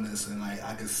mind doing this, and like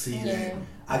I can see that.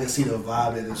 I can see the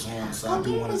vibe that it's on. So I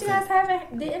do want because to. you guys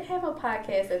didn't have a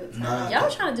podcast at the time. Nah. Y'all were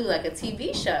trying to do like a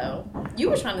TV show. You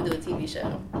were trying to do a TV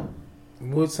show.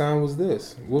 What time was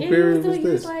this? What Yeah, period was you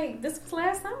was this? like this was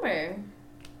last summer.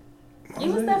 You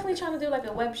Was was it? definitely trying to do like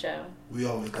a web show. We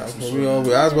always got some We shit.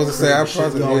 always- I was about to say, I We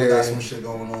probably always got yeah. some shit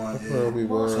going on. I probably Yeah.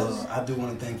 was. So I do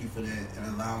want to thank you for that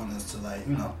and allowing us to like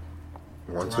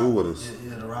One, to two rock- with us.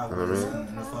 Yeah, to rock You with know us what I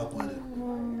and to fuck with it.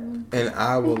 And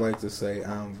I would like to say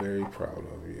I'm very proud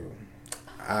of you.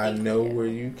 I know where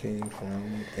you came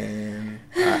from, and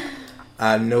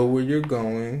I know where you're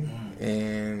going,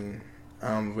 and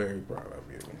I'm very proud of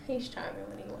you. He's charming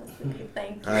when he wants to be.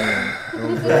 Thank I you. am.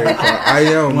 I'm very proud. I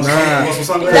am You want not. some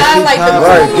sunglasses? Not like the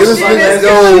Right, cool get this shit. nigga, yo,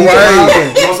 You right. want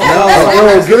some No, sunglasses? Yo,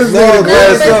 get this nigga the No,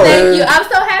 glass But up, thank man. you. I'm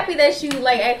so happy that you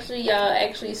like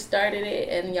actually started it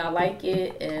and y'all like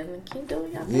it and keep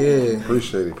doing y'all thing. Yeah.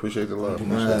 Appreciate the love. Do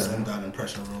my best M-Dot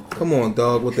impression real quick. Come on,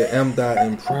 dog, with the M. Dot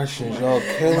impressions. Y'all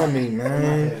killing me,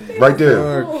 man. Right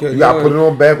there. Y'all You gotta put it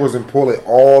on backwards and pull it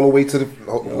all the way to the.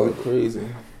 Y'all crazy.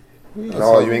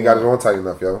 No, you ain't got it on tight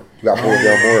enough, yo. You gotta pull it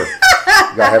down more. You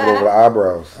gotta have it over the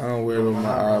eyebrows. I don't wear it on my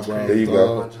eyebrows. There you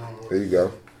go. dog. There you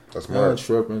go. That's Y'all smart.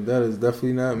 tripping. That is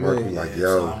definitely not Mark me me. like, So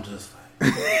yo, I'm just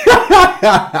like,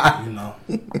 you know.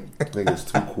 nigga's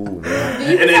too cool, man. Do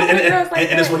you And fuck with girls like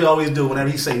that's that? what he always do. Whenever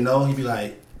he say no, he be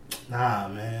like, nah,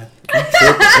 man. Yeah, I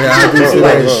do He see be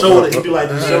like that. the shoulder. He be like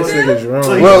the That shoulder. nigga's wrong.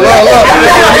 So he Look.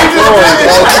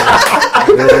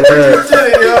 just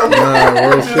did it, yo. Nah,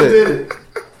 real He just shit. did it.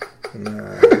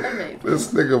 Amazing.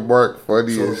 This nigga Mark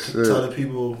funny So as tell shit. the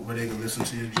people where they can listen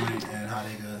to your joint and how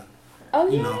they can. Oh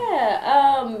You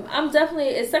yeah, I'm definitely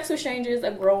it's Sex with Strangers,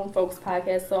 a grown folks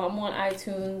podcast. So I'm on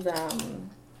iTunes,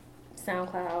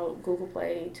 SoundCloud, Google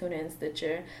Play, TuneIn,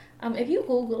 Stitcher. If you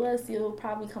Google us, you'll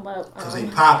probably come up. Cause they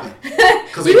popping.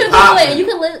 Cause You they can Google it. popping. And you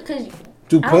can look because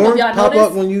Do I don't know if porn y'all pop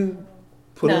noticed. up when you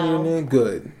put in No. your name?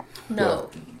 Good. no,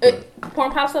 Good.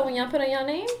 porn pops up when y'all put in your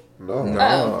name. No.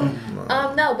 No.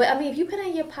 No, but I mean, if you put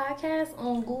in your podcast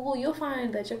on Google, you'll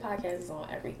find that your podcast is on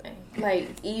everything. Like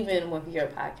even with your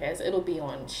podcast, it'll be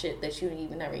on shit that you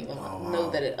never even know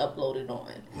that it uploaded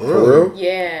on. For real?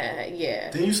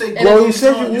 Yeah. Then you say And Well, it- you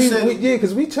said yeah,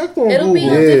 because we checked on It'll be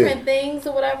Google. on Yeah. different things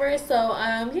or whatever. So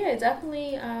yeah,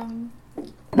 definitely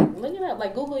look it up.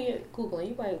 Like Google it.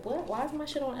 You like what? Why is my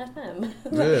shit on FM?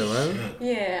 Yeah, man.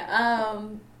 Yeah.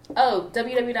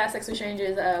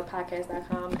 www.sexwithstrangers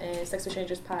podcast.com and Sex with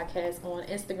Strangers podcast on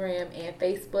Instagram and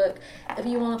Facebook. If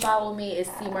you want to follow me, it's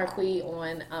C Marquis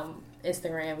on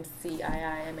Instagram,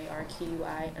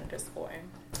 CIIMARQI_.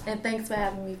 And thanks for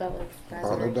having me, fellas. Guys,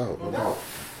 Oh, no great. doubt, no doubt.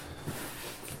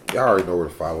 Y'all already know where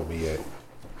to follow me at.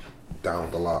 Down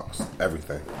with the locks,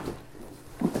 everything.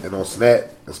 And on Snap,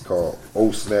 it's called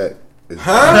Oh Snap. You did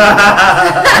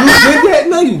that?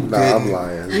 No, you didn't. Nah, I'm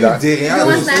lying. You Down- didn't. You I on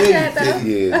was Snapchat though?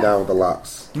 Yeah, Down with the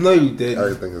locks. No, you didn't.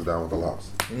 Everything is Down with the locks.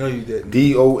 No, you didn't.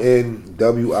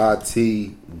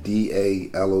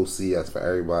 DONWITDALOC. That's for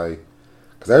everybody.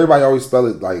 Because everybody always spell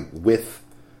it like with.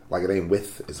 Like it ain't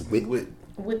with. It's with.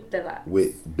 With the locks.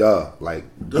 With the, like,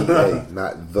 D-A,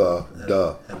 not the,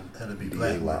 the. Had to be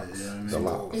black with locks. it, you know what I mean? The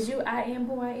locks. Is you I am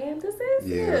who I am? This is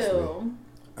Yeah, that's you.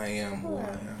 I am who I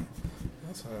am.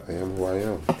 That's all right. I am who I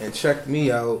am. And check me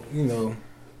out,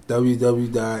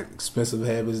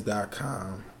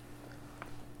 www.expensivehabits.com.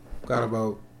 Got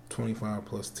about 25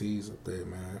 plus tees up there,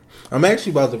 man. I'm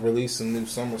actually about to release some new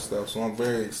summer stuff, so I'm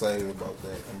very excited about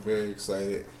that. I'm very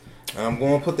excited. And I'm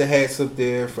going to put the hats up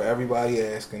there for everybody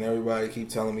asking. Everybody keep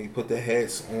telling me, put the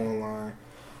hats online.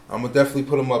 I'm going to definitely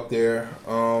put them up there.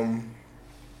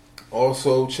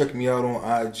 Also, check me out on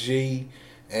IG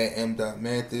at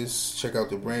m.mathis. Check out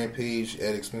the brand page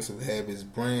at Expensive Habits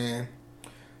Brand.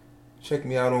 Check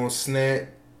me out on Snap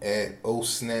at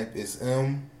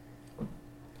OSnapIsM.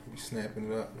 We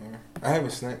snapping it up, man. I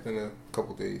haven't snapped in a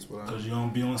couple days, but Because you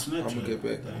don't be on Snapchat. I'm gonna get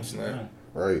back on Snap.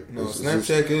 Right. No,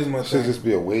 Snapchat is my Should thing. just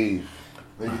be a wave.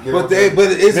 But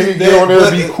isn't Nigga get on there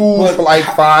and be cool for like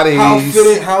 5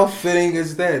 days. How fitting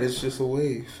is that? It's just a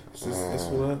wave. It's just, that's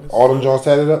what All them joints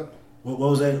tatted up? What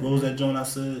was that? What was that joint I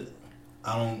said?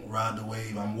 I don't ride the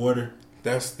wave. I'm water.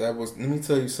 That was. Let me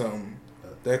tell you something.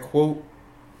 That quote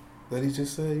that he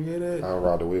just said. You hear that? I don't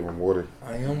ride the wave on water.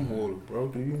 I am water, bro.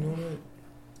 Do you know that?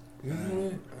 You know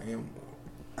that? I am water.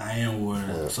 I am water.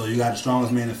 Yeah. So you got the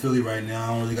strongest man in Philly right now. I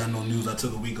don't really got no news. I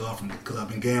took a week off because I've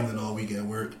been gambling all week at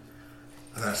work.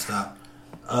 I gotta stop.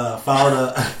 Follow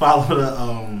the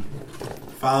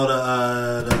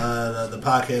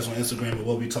podcast on Instagram at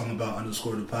what we talking about _ the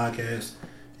podcast.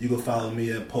 You can follow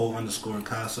me at Pole _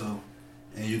 Casso,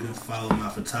 and you can follow my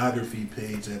photography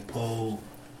page at Pole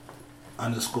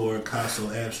 _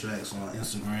 Casso Abstracts on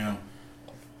Instagram.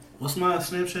 What's my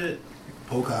Snapchat?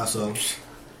 Pole Casso.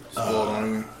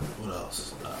 What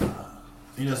else? I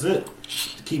think that's it.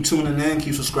 Keep tuning in.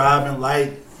 Keep subscribing.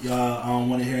 Like. Y'all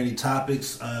want to hear any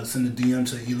topics, send a DM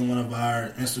to either one of our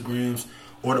Instagrams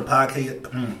or the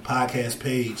podcast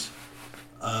page.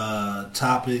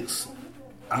 Topics.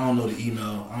 I don't know the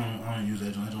email. I don't use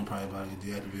that joint. That joint probably about to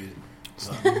get deactivated.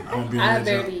 So I don't be on I that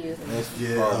barely joint. use it.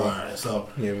 Yeah, alright. So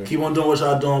Yeah, keep on doing what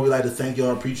y'all doing. We like to thank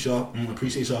y'all. Appreciate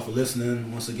y'all for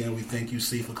listening. Once again, we thank you,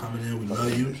 C, for coming in. We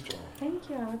love you. Thank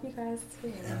you. I love you guys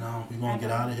too. And we gonna get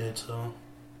out of here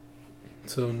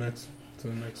Till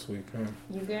next week, huh?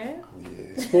 You good?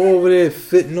 Let's go over there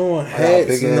fitting on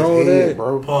hats and all that.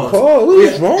 Bro. Pause. Paul, what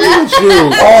is wrong with you?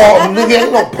 Oh, nigga,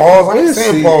 ain't no pause. I ain't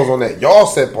saying pause on that. Y'all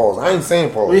said pause. I ain't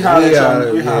saying pause. We holler at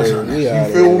y'all. We We holler at out y'all. of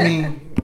You feel me?